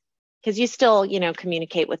 Because you still,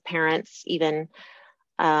 communicate with parents, even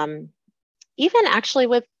actually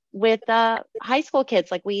with high school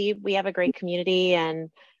kids. Like we have a great community,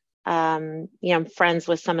 and I'm friends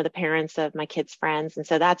with some of the parents of my kids' friends, and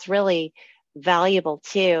so that's really valuable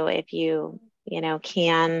too. If you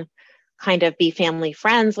can kind of be family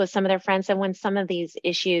friends with some of their friends, and when some of these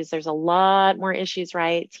issues, there's a lot more issues,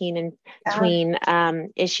 right? Teen and tween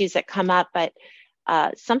issues that come up, but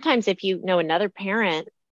sometimes if you know another parent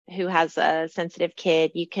who has a sensitive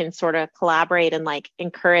kid, you can sort of collaborate and like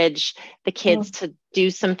encourage the kids to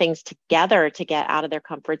do some things together to get out of their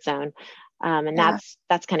comfort zone. And that's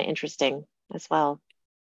kind of interesting as well.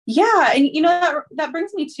 Yeah. And, that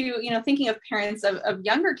brings me to, thinking of parents of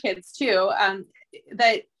younger kids too,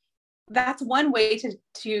 that's one way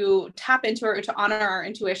to tap into or to honor our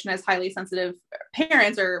intuition as highly sensitive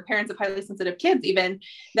parents or parents of highly sensitive kids, even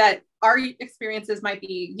that our experiences might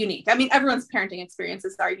be unique. I mean, everyone's parenting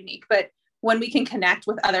experiences are unique, but when we can connect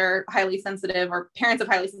with other highly sensitive or parents of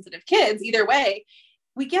highly sensitive kids, either way,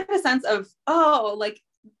 we get a sense of, like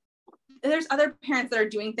there's other parents that are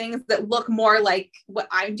doing things that look more like what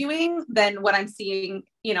I'm doing than what I'm seeing,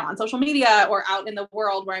 on social media or out in the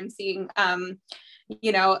world, where I'm seeing,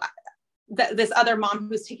 this other mom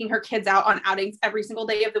who's taking her kids out on outings every single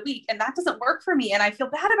day of the week. And that doesn't work for me. And I feel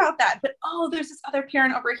bad about that. But, there's this other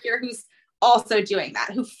parent over here who's also doing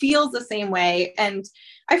that, who feels the same way. And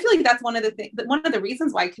I feel like that's one of the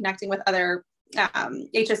reasons why connecting with other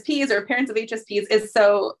HSPs or parents of HSPs is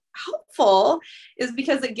so helpful, is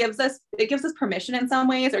because it gives us permission in some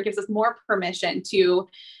ways, or it gives us more permission to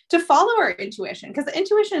follow our intuition, because the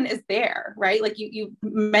intuition is there, right? Like you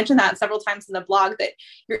mentioned that several times in the blog, that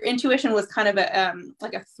your intuition was kind of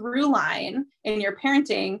like a through line in your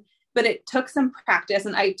parenting, but it took some practice.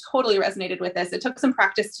 And I totally resonated with this. It took some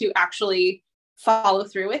practice to actually follow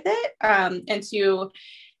through with it, and to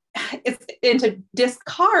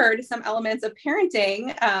discard some elements of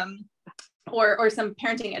parenting, or some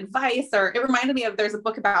parenting advice. Or it reminded me of, there's a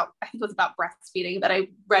book about, I think it was about breastfeeding, that I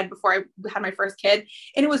read before I had my first kid.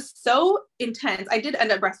 And it was so intense. I did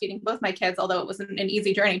end up breastfeeding both my kids, although it wasn't an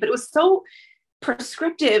easy journey, but it was so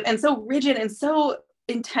prescriptive and so rigid and so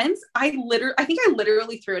intense. I think I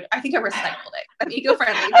literally threw it. I think I recycled it. I'm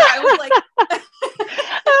eco-friendly, but I was like,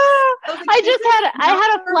 I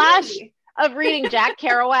had a flash of reading Jack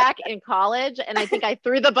Kerouac in college, and I think I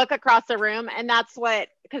threw the book across the room, and that's what,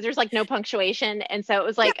 because there's like no punctuation, and so it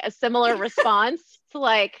was like a similar response to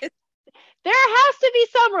like, there has to be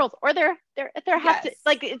some rules, or there has to,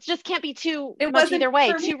 like, it just can't be too much either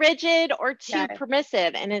way, too rigid or too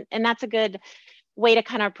permissive, and that's a good way to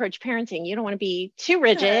kind of approach parenting. You don't want to be too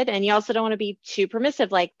rigid, and you also don't want to be too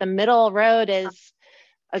permissive. Like the middle road is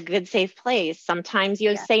a good, safe place. Sometimes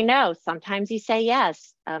you say no, sometimes you say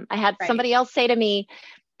yes. I had somebody else say to me,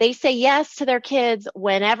 they say yes to their kids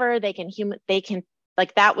whenever they can,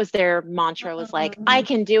 like that was their mantra, was like, I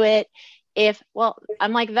can do it.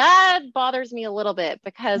 I'm like, that bothers me a little bit,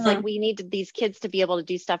 because like we need these kids to be able to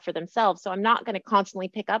do stuff for themselves. So I'm not going to constantly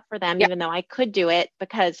pick up for them, even though I could do it,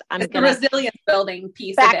 because I'm going to resilience building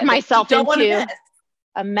piece back myself into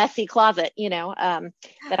a messy closet, that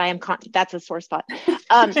I am, that's a sore spot.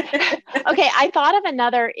 Okay. I thought of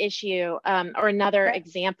another issue, or another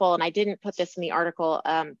example, and I didn't put this in the article.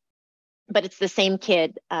 but it's the same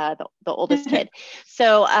kid, the oldest kid.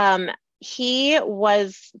 So he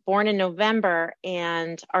was born in November,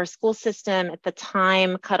 and our school system at the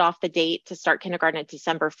time cut off the date to start kindergarten at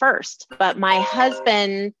December 1st. But my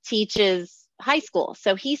husband teaches high school.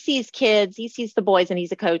 So he sees kids, he sees the boys, and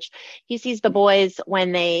he's a coach. He sees the boys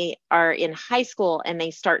when they are in high school and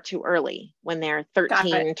they start too early, when they're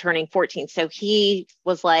 13, turning 14. So he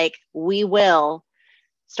was like, we will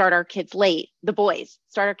start our kids late. The boys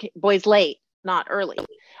start our boys late, not early.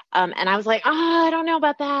 And I was like, oh, I don't know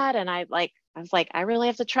about that. And I was like, I really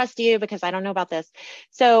have to trust you because I don't know about this.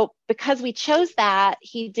 So because we chose that,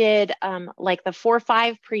 he did like the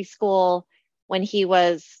 4-5 preschool when he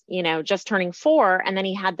was, just turning 4. And then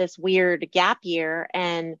he had this weird gap year,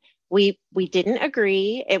 and we didn't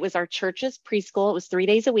agree. It was our church's preschool. It was 3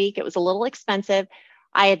 days a week. It was a little expensive.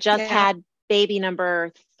 I had just had baby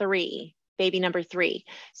number 3.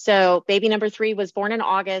 So baby number 3 was born in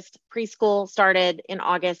August. Preschool started in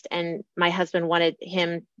August, and my husband wanted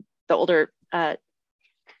him, the older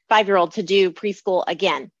 5-year-old, to do preschool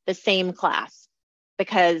again, the same class,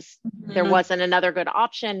 because there wasn't another good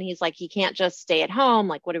option. He's like, he can't just stay at home.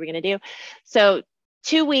 Like, what are we going to do? So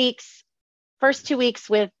first 2 weeks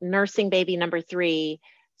with nursing baby number 3,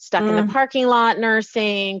 stuck in the parking lot,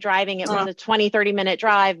 nursing, driving. It was a 20-30 minute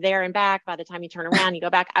drive there and back. By the time you turn around, you go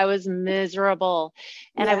back. I was miserable.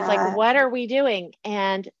 And I was like, what are we doing?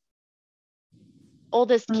 And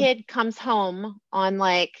oldest kid comes home on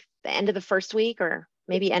like the end of the first week, or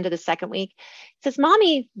maybe end of the second week. He says,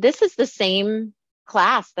 Mommy, this is the same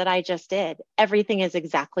class that I just did. Everything is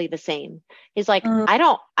exactly the same. He's like, I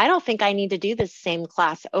don't think I need to do this same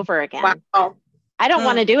class over again. Wow. I don't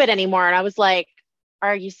want to do it anymore. And I was like,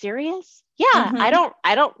 are you serious? Yeah,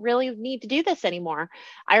 I don't really need to do this anymore.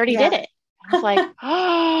 I already did it. I was like,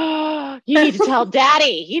 oh, you need to tell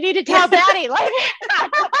daddy. You need to tell daddy. Like,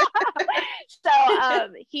 so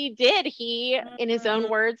he did. He, in his own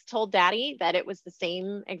words, told daddy that it was the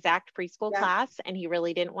same exact preschool class, and he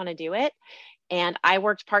really didn't want to do it. And I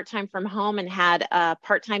worked part-time from home and had a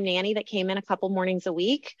part-time nanny that came in a couple mornings a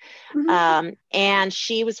week. And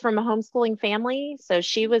she was from a homeschooling family. So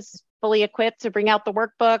she was fully equipped to bring out the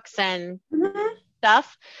workbooks and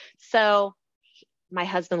stuff. So my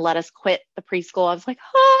husband let us quit the preschool. I was like,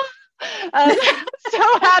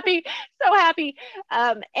 so happy.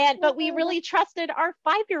 But we really trusted our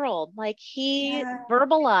 5-year-old. Like, he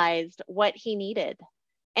verbalized what he needed.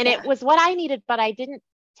 And it was what I needed, but I didn't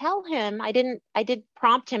tell him. I did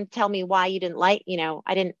prompt him to tell me why you didn't like,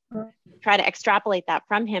 I didn't try to extrapolate that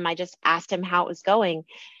from him. I just asked him how it was going.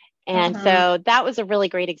 And so that was a really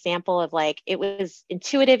great example of, like, it was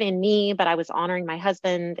intuitive in me, but I was honoring my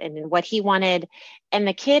husband and what he wanted. And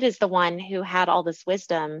the kid is the one who had all this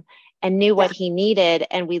wisdom and knew what he needed,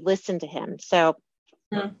 and we listened to him. So.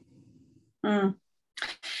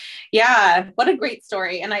 Yeah, what a great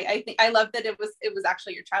story. And I think I love that it was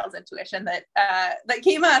actually your child's intuition that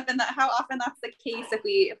came up, and that how often that's the case if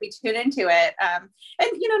we tune into it.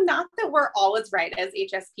 And not that we're always right as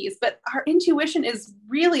HSPs, but our intuition is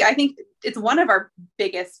really, I think it's one of our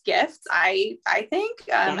biggest gifts, I think,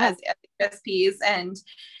 as HSPs. And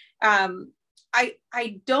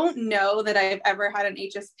I don't know that I've ever had an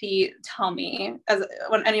HSP tell me,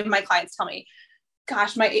 when any of my clients tell me,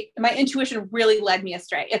 gosh, my intuition really led me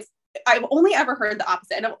astray. I've only ever heard the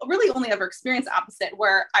opposite, and I've really only ever experienced the opposite,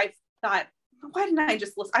 where I thought, why didn't I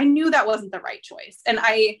just listen? I knew that wasn't the right choice. And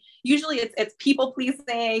usually it's people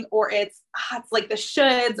pleasing, or it's like the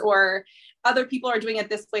shoulds, or other people are doing it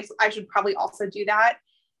this way, so I should probably also do that.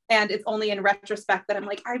 And it's only in retrospect that I'm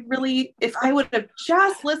like, if I would have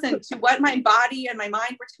just listened to what my body and my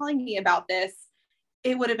mind were telling me about this,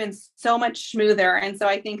 it would have been so much smoother. And so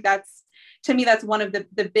I think to me, that's one of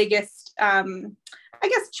the biggest,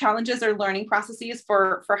 challenges or learning processes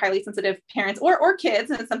for highly sensitive parents or kids.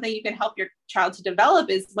 And it's something you can help your child to develop,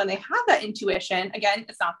 is when they have that intuition. Again,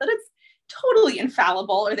 it's not that it's totally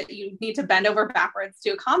infallible or that you need to bend over backwards to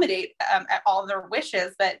accommodate at all their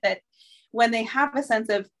wishes, but that when they have a sense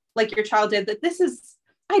of, like your child did, that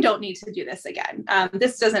I don't need to do this again.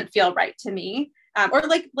 This doesn't feel right to me. Or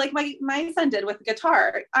like my son did with the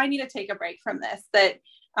guitar. I need to take a break from this. That,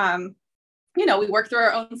 we work through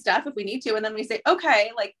our own stuff if we need to. And then we say,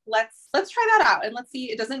 okay, like, let's try that out. And let's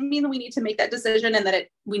see, it doesn't mean that we need to make that decision and that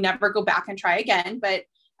we never go back and try again. But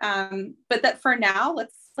that for now,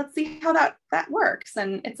 let's see how that works.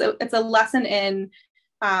 And it's a lesson in,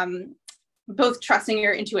 both trusting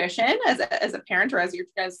your intuition as a parent, or as your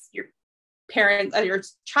parent, your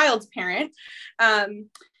child's parent,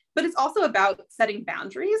 but it's also about setting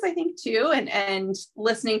boundaries, I think, too, and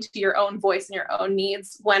listening to your own voice and your own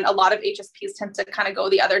needs, when a lot of HSPs tend to kind of go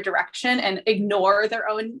the other direction and ignore their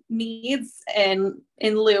own needs in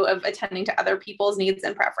lieu of attending to other people's needs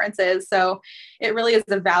and preferences. So it really is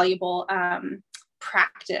a valuable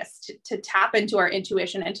practice to tap into our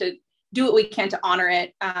intuition and to do what we can to honor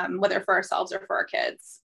it, whether for ourselves or for our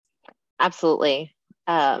kids. Absolutely.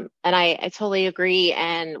 And I totally agree,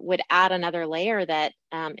 and would add another layer that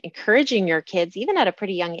encouraging your kids, even at a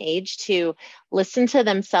pretty young age, to listen to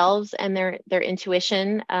themselves and their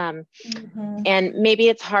intuition. And maybe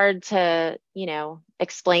it's hard to,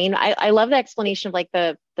 explain. I love the explanation of like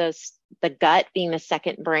the gut being the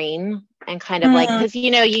second brain, and kind of like, because,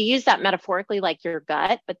 you use that metaphorically, like your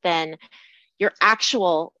gut, but then your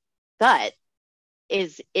actual gut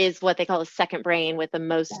is what they call a second brain, with the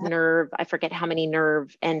most nerve. I forget how many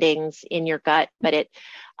nerve endings in your gut, but it,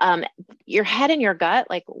 your head and your gut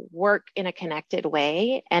like work in a connected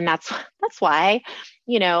way. And that's why,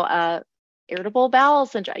 irritable bowel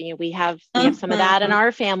syndrome, we have some of that in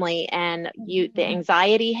our family, and the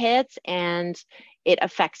anxiety hits and it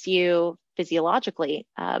affects you physiologically.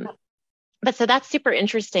 But so that's super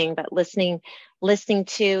interesting, but listening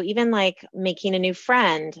to even like making a new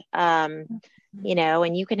friend,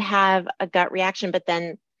 and you can have a gut reaction, but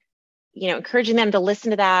then, encouraging them to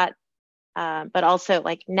listen to that. But also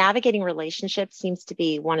like navigating relationships seems to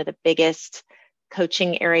be one of the biggest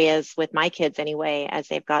coaching areas with my kids anyway, as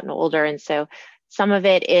they've gotten older. And so some of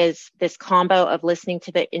it is this combo of listening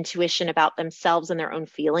to the intuition about themselves and their own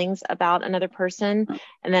feelings about another person,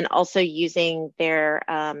 and then also using their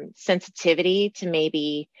sensitivity to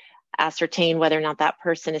maybe ascertain whether or not that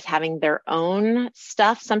person is having their own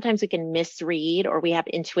stuff. Sometimes we can misread, or we have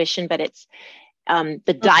intuition, but it's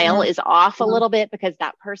the dial is off a little bit, because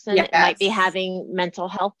that person might be having mental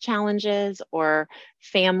health challenges or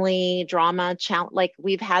family drama like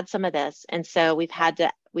we've had some of this. And so we've had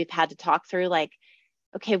to talk through like,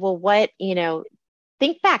 okay, well, what,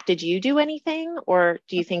 think back, did you do anything? Or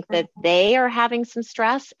do you think that they are having some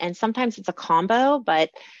stress? And sometimes it's a combo, but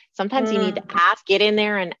sometimes you need to get in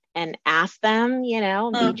there and ask them,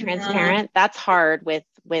 be transparent. That's hard with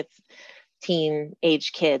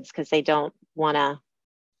teenage kids, because they don't want to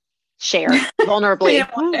share vulnerably.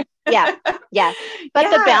 Yeah.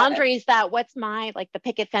 But the boundaries, what's my, like the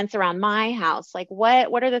picket fence around my house, like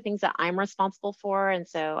what are the things that I'm responsible for? And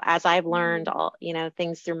so as I've learned all,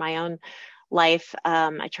 things through my own life,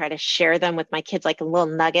 I try to share them with my kids, like little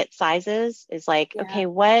nugget sizes, is like, okay,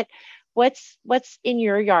 what's in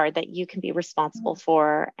your yard that you can be responsible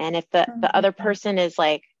for? And if the other person is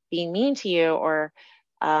like being mean to you or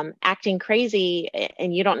acting crazy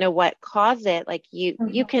and you don't know what caused it, like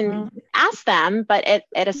you can ask them, but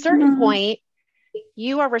at a certain point,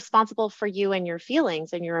 you are responsible for you and your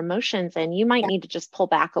feelings and your emotions, and you might need to just pull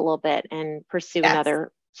back a little bit and pursue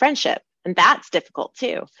another friendship. And that's difficult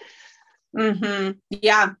too.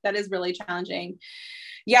 Yeah, that is really challenging.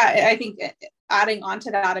 Yeah, I think adding on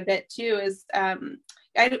to that a bit too is, I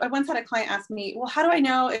once had a client ask me, well, how do I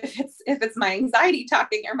know if it's my anxiety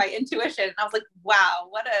talking or my intuition? And I was like, wow,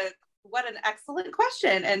 what an excellent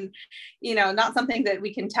question. And, not something that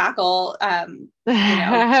we can tackle, today.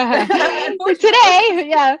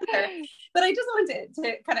 Yeah. But I just wanted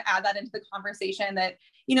to kind of add that into the conversation that,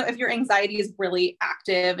 if your anxiety is really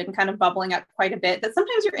active and kind of bubbling up quite a bit, that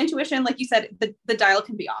sometimes your intuition, like you said, the dial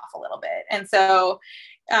can be off a little bit. And so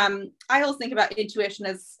I always think about intuition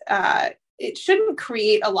as, it shouldn't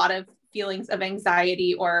create a lot of feelings of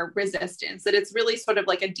anxiety or resistance, that it's really sort of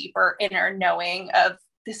like a deeper inner knowing of,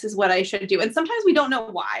 this is what I should do. And sometimes we don't know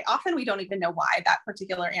why. Often we don't even know why that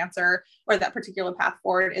particular answer or that particular path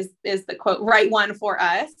forward is the quote right one for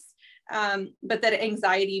us. But that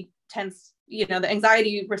anxiety tends, the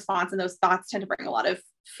anxiety response and those thoughts tend to bring a lot of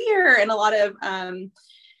fear and a lot of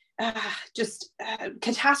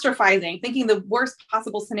catastrophizing, thinking the worst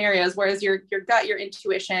possible scenarios, whereas your gut, your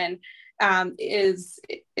intuition is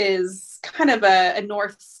kind of a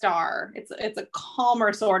North Star. It's a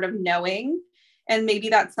calmer sort of knowing. And maybe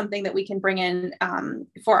that's something that we can bring in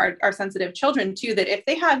for our sensitive children too, that if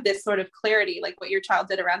they have this sort of clarity, like what your child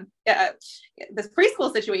did around this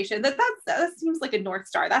preschool situation, that seems like a North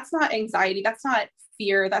Star. That's not anxiety. That's not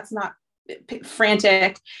fear. That's not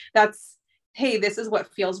frantic. That's, hey, this is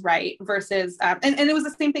what feels right, versus, and it was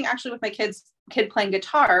the same thing actually with my kid playing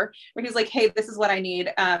guitar, where he was like, hey, this is what I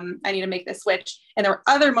need. I need to make this switch. And there were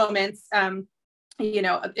other moments,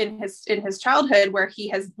 in his childhood where he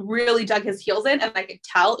has really dug his heels in, and I could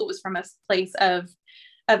tell it was from a place of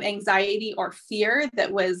anxiety or fear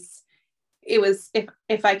that was,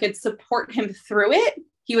 if I could support him through it,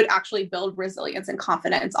 he would actually build resilience and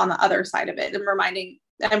confidence on the other side of it.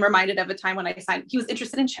 I'm reminded of a time when he was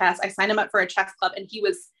interested in chess. I signed him up for a chess club, and he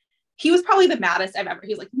was probably the maddest I've ever.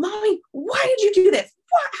 He was like, "Mommy, why did you do this?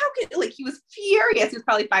 What? How could?" Like, he was furious. He was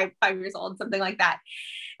probably 5 years old, something like that.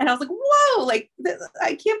 And I was like, "Whoa!" Like,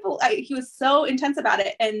 I can't believe he was so intense about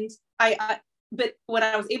it. And but when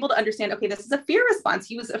I was able to understand, okay, this is a fear response.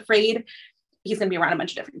 He was afraid he's going to be around a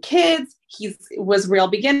bunch of different kids. He was real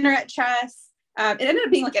beginner at chess. It ended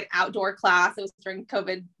up being like an outdoor class. It was during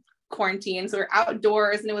COVID quarantine, so we were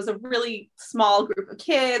outdoors, and it was a really small group of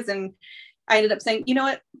kids. And I ended up saying, "You know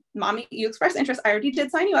what, Mommy, you expressed interest. I already did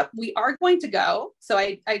sign you up. We are going to go." So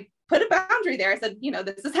I put a boundary there. I said,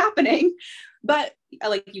 "This is happening, but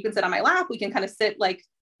like, you can sit on my lap. We can kind of sit like,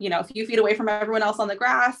 a few feet away from everyone else on the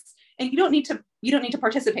grass, and you don't need to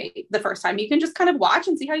participate the first time. You can just kind of watch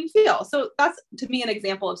and see how you feel." So that's, to me, an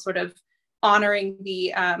example of sort of honoring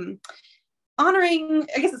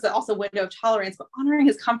I guess it's also a window of tolerance, but honoring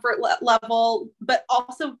his comfort level, but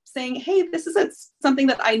also saying, "Hey, this is something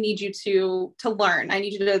that I need you to learn. I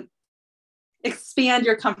need you to expand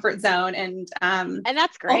your comfort zone." And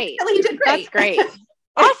that's great. You did great. That's great.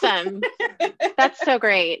 Awesome. That's so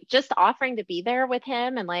great. Just offering to be there with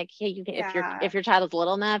him, and like, hey, you can, if your child is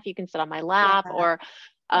little enough, you can sit on my lap. Or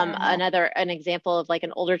an example of like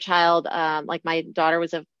an older child, like my daughter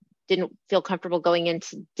didn't feel comfortable going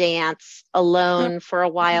into dance alone for a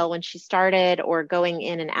while when she started, or going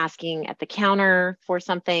in and asking at the counter for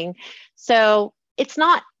something. So it's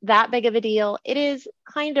not that big of a deal. It is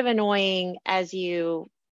kind of annoying as you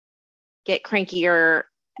get crankier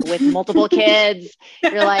with multiple kids.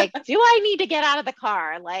 You're like, do I need to get out of the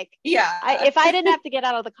car? Like, if I didn't have to get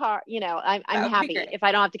out of the car, I'm happy if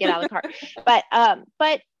I don't have to get out of the car.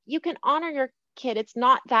 But you can honor your kid. It's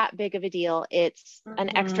not that big of a deal. It's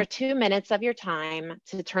an extra 2 minutes of your time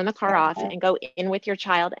to turn the car off and go in with your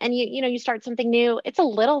child, and you start something new. It's a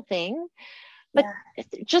little thing, but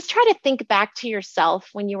just try to think back to yourself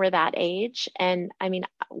when you were that age. And I mean,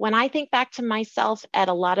 when I think back to myself at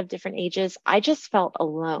a lot of different ages, I just felt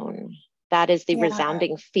alone. That is the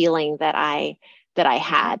resounding feeling that I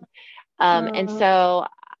had. And so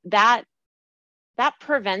that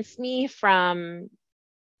prevents me from,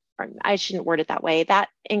 or I shouldn't word it that way, that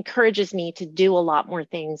encourages me to do a lot more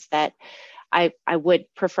things that I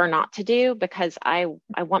would prefer not to do, because I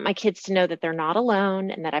want my kids to know that they're not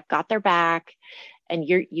alone, and that I've got their back, and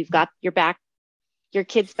you've got your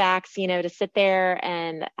kids' backs, to sit there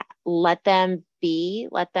and let them be,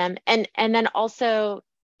 and then also,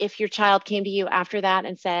 if your child came to you after that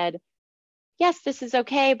and said, "Yes, this is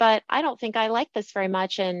okay, but I don't think I like this very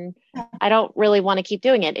much, and I don't really want to keep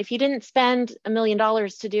doing it." If you didn't spend $1 million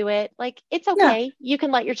to do it, like, it's okay. You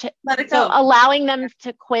can let it go. So allowing them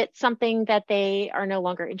to quit something that they are no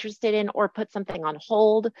longer interested in, or put something on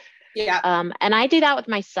hold. And I do that with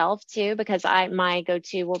myself too, because my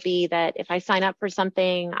go-to will be that if I sign up for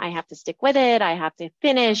something, I have to stick with it. I have to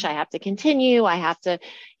finish. I have to continue. I have to,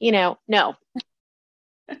 no.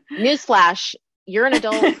 Newsflash. You're an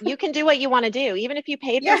adult. You can do what you want to do. Even if you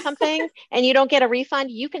paid for something and you don't get a refund,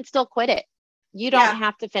 you can still quit it. You don't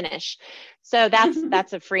have to finish. So that's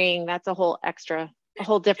a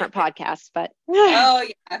whole different podcast, but. Oh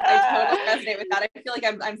yeah, I totally resonate with that. I feel like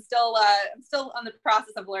I'm still on the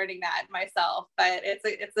process of learning that myself, but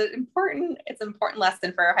it's an important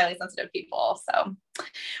lesson for highly sensitive people. So,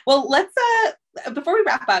 well, let's, before we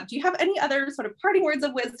wrap up, do you have any other sort of parting words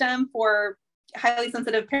of wisdom for highly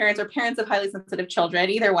sensitive parents, or parents of highly sensitive children,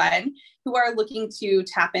 either one, who are looking to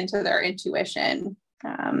tap into their intuition?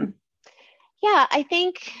 I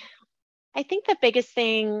think the biggest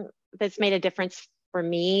thing that's made a difference for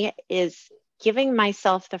me is giving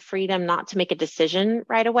myself the freedom not to make a decision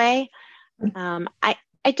right away.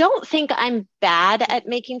 I don't think I'm bad at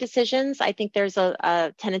making decisions. I think there's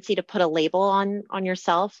a tendency to put a label on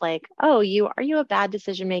yourself, like, "Oh, are you a bad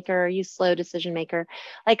decision maker? Are you a slow decision maker?"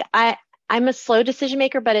 Like, I'm a slow decision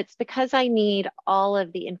maker, but it's because I need all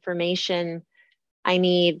of the information I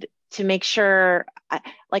need to make sure. I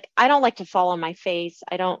don't like to fall on my face.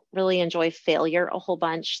 I don't really enjoy failure a whole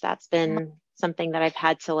bunch. That's been something that I've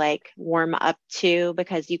had to like warm up to,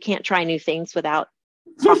 because you can't try new things without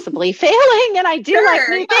possibly failing. And I do like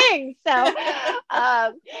new things.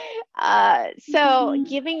 So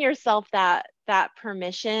giving yourself that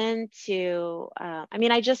permission to,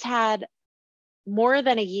 I just had more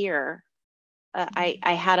than a year.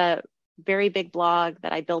 I had a very big blog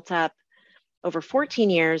that I built up over 14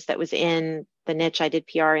 years that was in the niche I did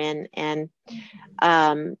PR in. And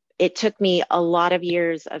it took me a lot of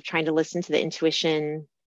years of trying to listen to the intuition.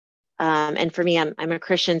 And for me, I'm a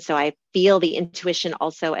Christian, so I feel the intuition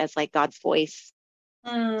also as like God's voice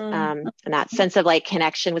And that sense of like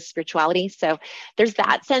connection with spirituality. So there's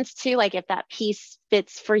that sense too, like if that piece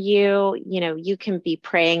fits for you, you can be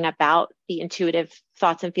praying about the intuitive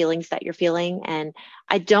thoughts and feelings that you're feeling. And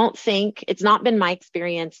I don't think, it's not been my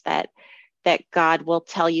experience that God will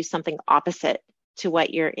tell you something opposite to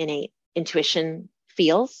what your innate intuition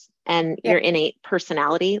feels and your innate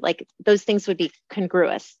personality. Like those things would be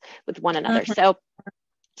congruous with one another. But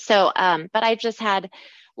I've just had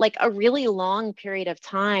like a really long period of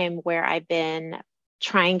time where I've been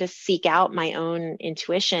trying to seek out my own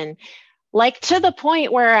intuition, like to the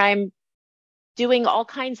point where I'm doing all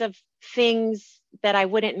kinds of things that I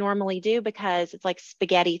wouldn't normally do because it's like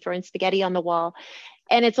throwing spaghetti on the wall.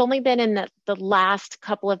 And it's only been in the last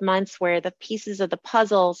couple of months where the pieces of the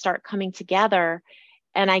puzzle start coming together.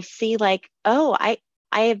 And I see like, oh, I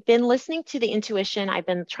have been listening to the intuition. I've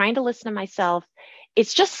been trying to listen to myself.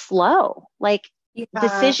 It's just slow. Like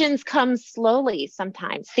decisions come slowly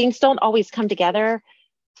sometimes. Things don't always come together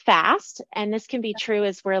fast. And this can be true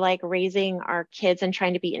as we're like raising our kids and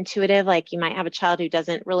trying to be intuitive. Like you might have a child who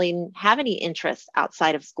doesn't really have any interests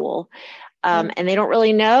outside of school. And they don't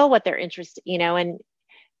really know what their interest, and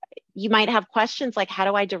you might have questions like, how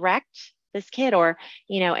do I direct this kid? Or,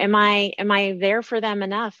 am I there for them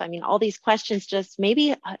enough? I mean, all these questions, just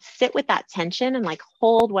maybe sit with that tension and like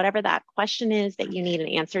hold whatever that question is that you need an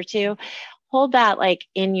answer to. Hold that like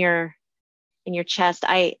in your chest.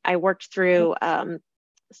 I worked through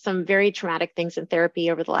some very traumatic things in therapy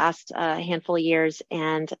over the last handful of years,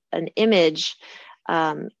 and an image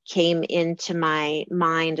came into my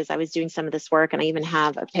mind as I was doing some of this work. And I even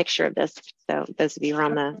have a picture of this. So those of you who are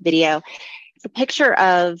on the video, it's a picture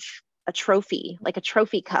of a trophy, like a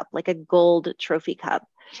trophy cup, like a gold trophy cup.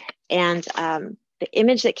 And the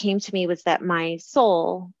image that came to me was that my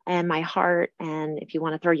soul and my heart, and if you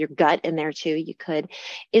want to throw your gut in there too, you could,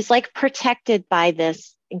 is like protected by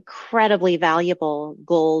this incredibly valuable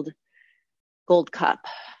gold cup.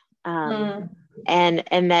 And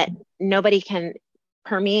that nobody can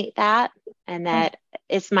permeate that, and that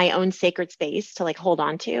it's my own sacred space to like hold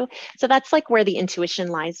on to. So that's like where the intuition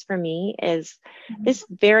lies for me, is this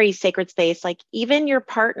very sacred space. Like even your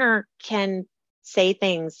partner can say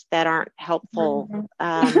things that aren't helpful.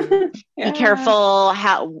 Be careful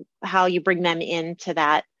how you bring them into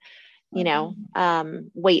that,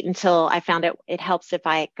 wait until I found it helps if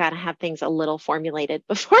I gotta have things a little formulated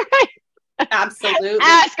before I absolutely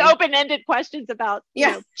ask open-ended questions about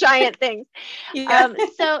giant things.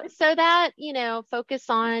 So that, focus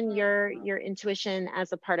on your intuition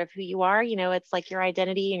as a part of who you are. It's like your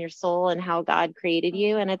identity and your soul and how God created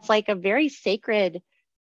you. And it's like a very sacred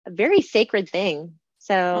thing.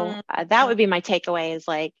 So that would be my takeaway, is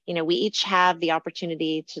like, we each have the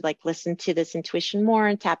opportunity to like listen to this intuition more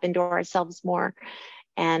and tap into ourselves more.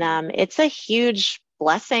 And it's a huge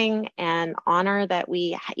blessing and honor that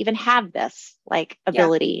we even have this like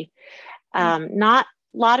ability. Not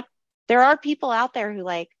a lot of, there are people out there who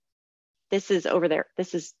like, this is over there.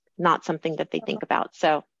 This is not something that they think about.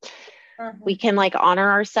 So we can like honor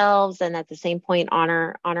ourselves, and at the same point,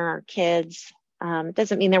 honor our kids.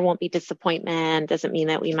 Doesn't mean there won't be disappointment. Doesn't mean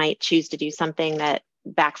that we might choose to do something that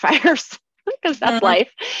backfires, because that's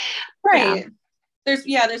life. Right.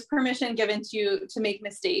 There's permission given to make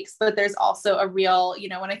mistakes, but there's also a real,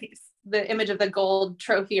 when I think the image of the gold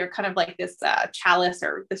trophy, or kind of like this chalice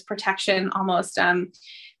or this protection almost,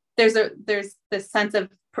 there's this sense of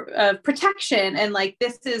protection, and like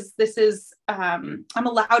this is I'm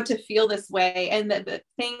allowed to feel this way, and that the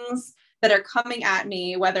things that are coming at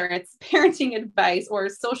me, whether it's parenting advice or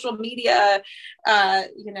social media,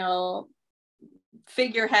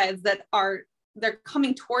 figureheads they're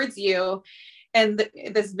coming towards you. And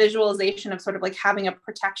this visualization of sort of like having a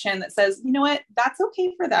protection that says, you know what, that's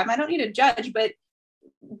okay for them. I don't need to judge, but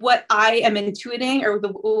what I am intuiting, or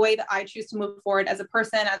the way that I choose to move forward as a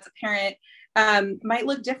person, as a parent, might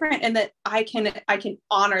look different, and that I can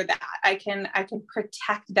honor that. I can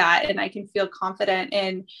protect that, and I can feel confident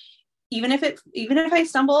in, even if I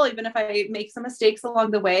stumble, even if I make some mistakes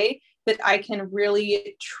along the way, that I can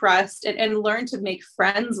really trust and learn to make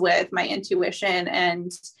friends with my intuition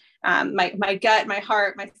and my gut, my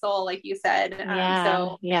heart, my soul, like you said.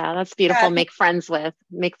 That's beautiful. Make friends with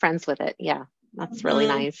it. Yeah, that's really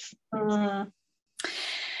nice.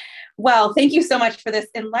 Well, thank you so much for this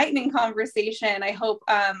enlightening conversation. I hope,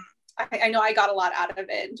 I know I got a lot out of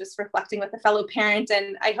it, just reflecting with a fellow parent,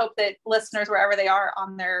 and I hope that listeners, wherever they are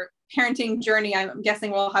on their parenting journey, I'm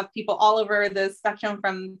guessing we'll have people all over the spectrum,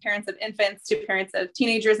 from parents of infants to parents of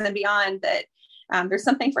teenagers and beyond, that there's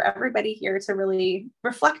something for everybody here to really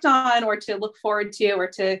reflect on, or to look forward to, or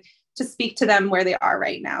to speak to them where they are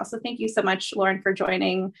right now. So thank you so much, Lauren, for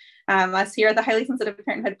joining us here at the Highly Sensitive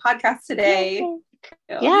Parenthood podcast today.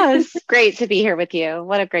 Yeah, it's great to be here with you.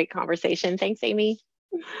 What a great conversation. Thanks, Amy.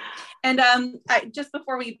 And just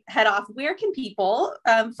before we head off, where can people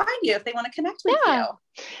find you if they want to connect with you?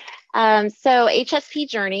 So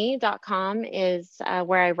hspjourney.com is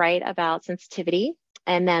where I write about sensitivity.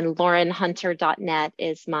 And then laurenhunter.net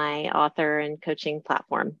is my author and coaching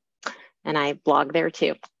platform. And I blog there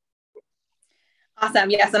too. Awesome.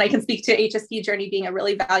 Yes. And I can speak to HSP Journey being a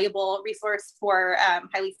really valuable resource for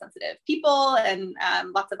highly sensitive people, and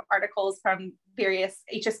lots of articles from various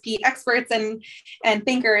HSP experts and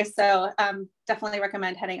thinkers. So definitely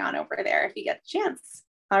recommend heading on over there if you get the chance.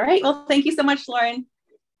 All right. Well, thank you so much, Lauren.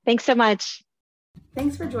 Thanks so much.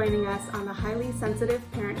 Thanks for joining us on the Highly Sensitive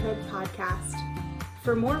Parenthood podcast.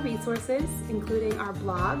 For more resources, including our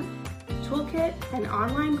blog, toolkit, and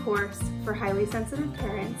online course for highly sensitive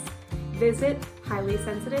parents, visit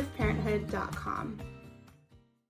highlysensitiveparenthood.com.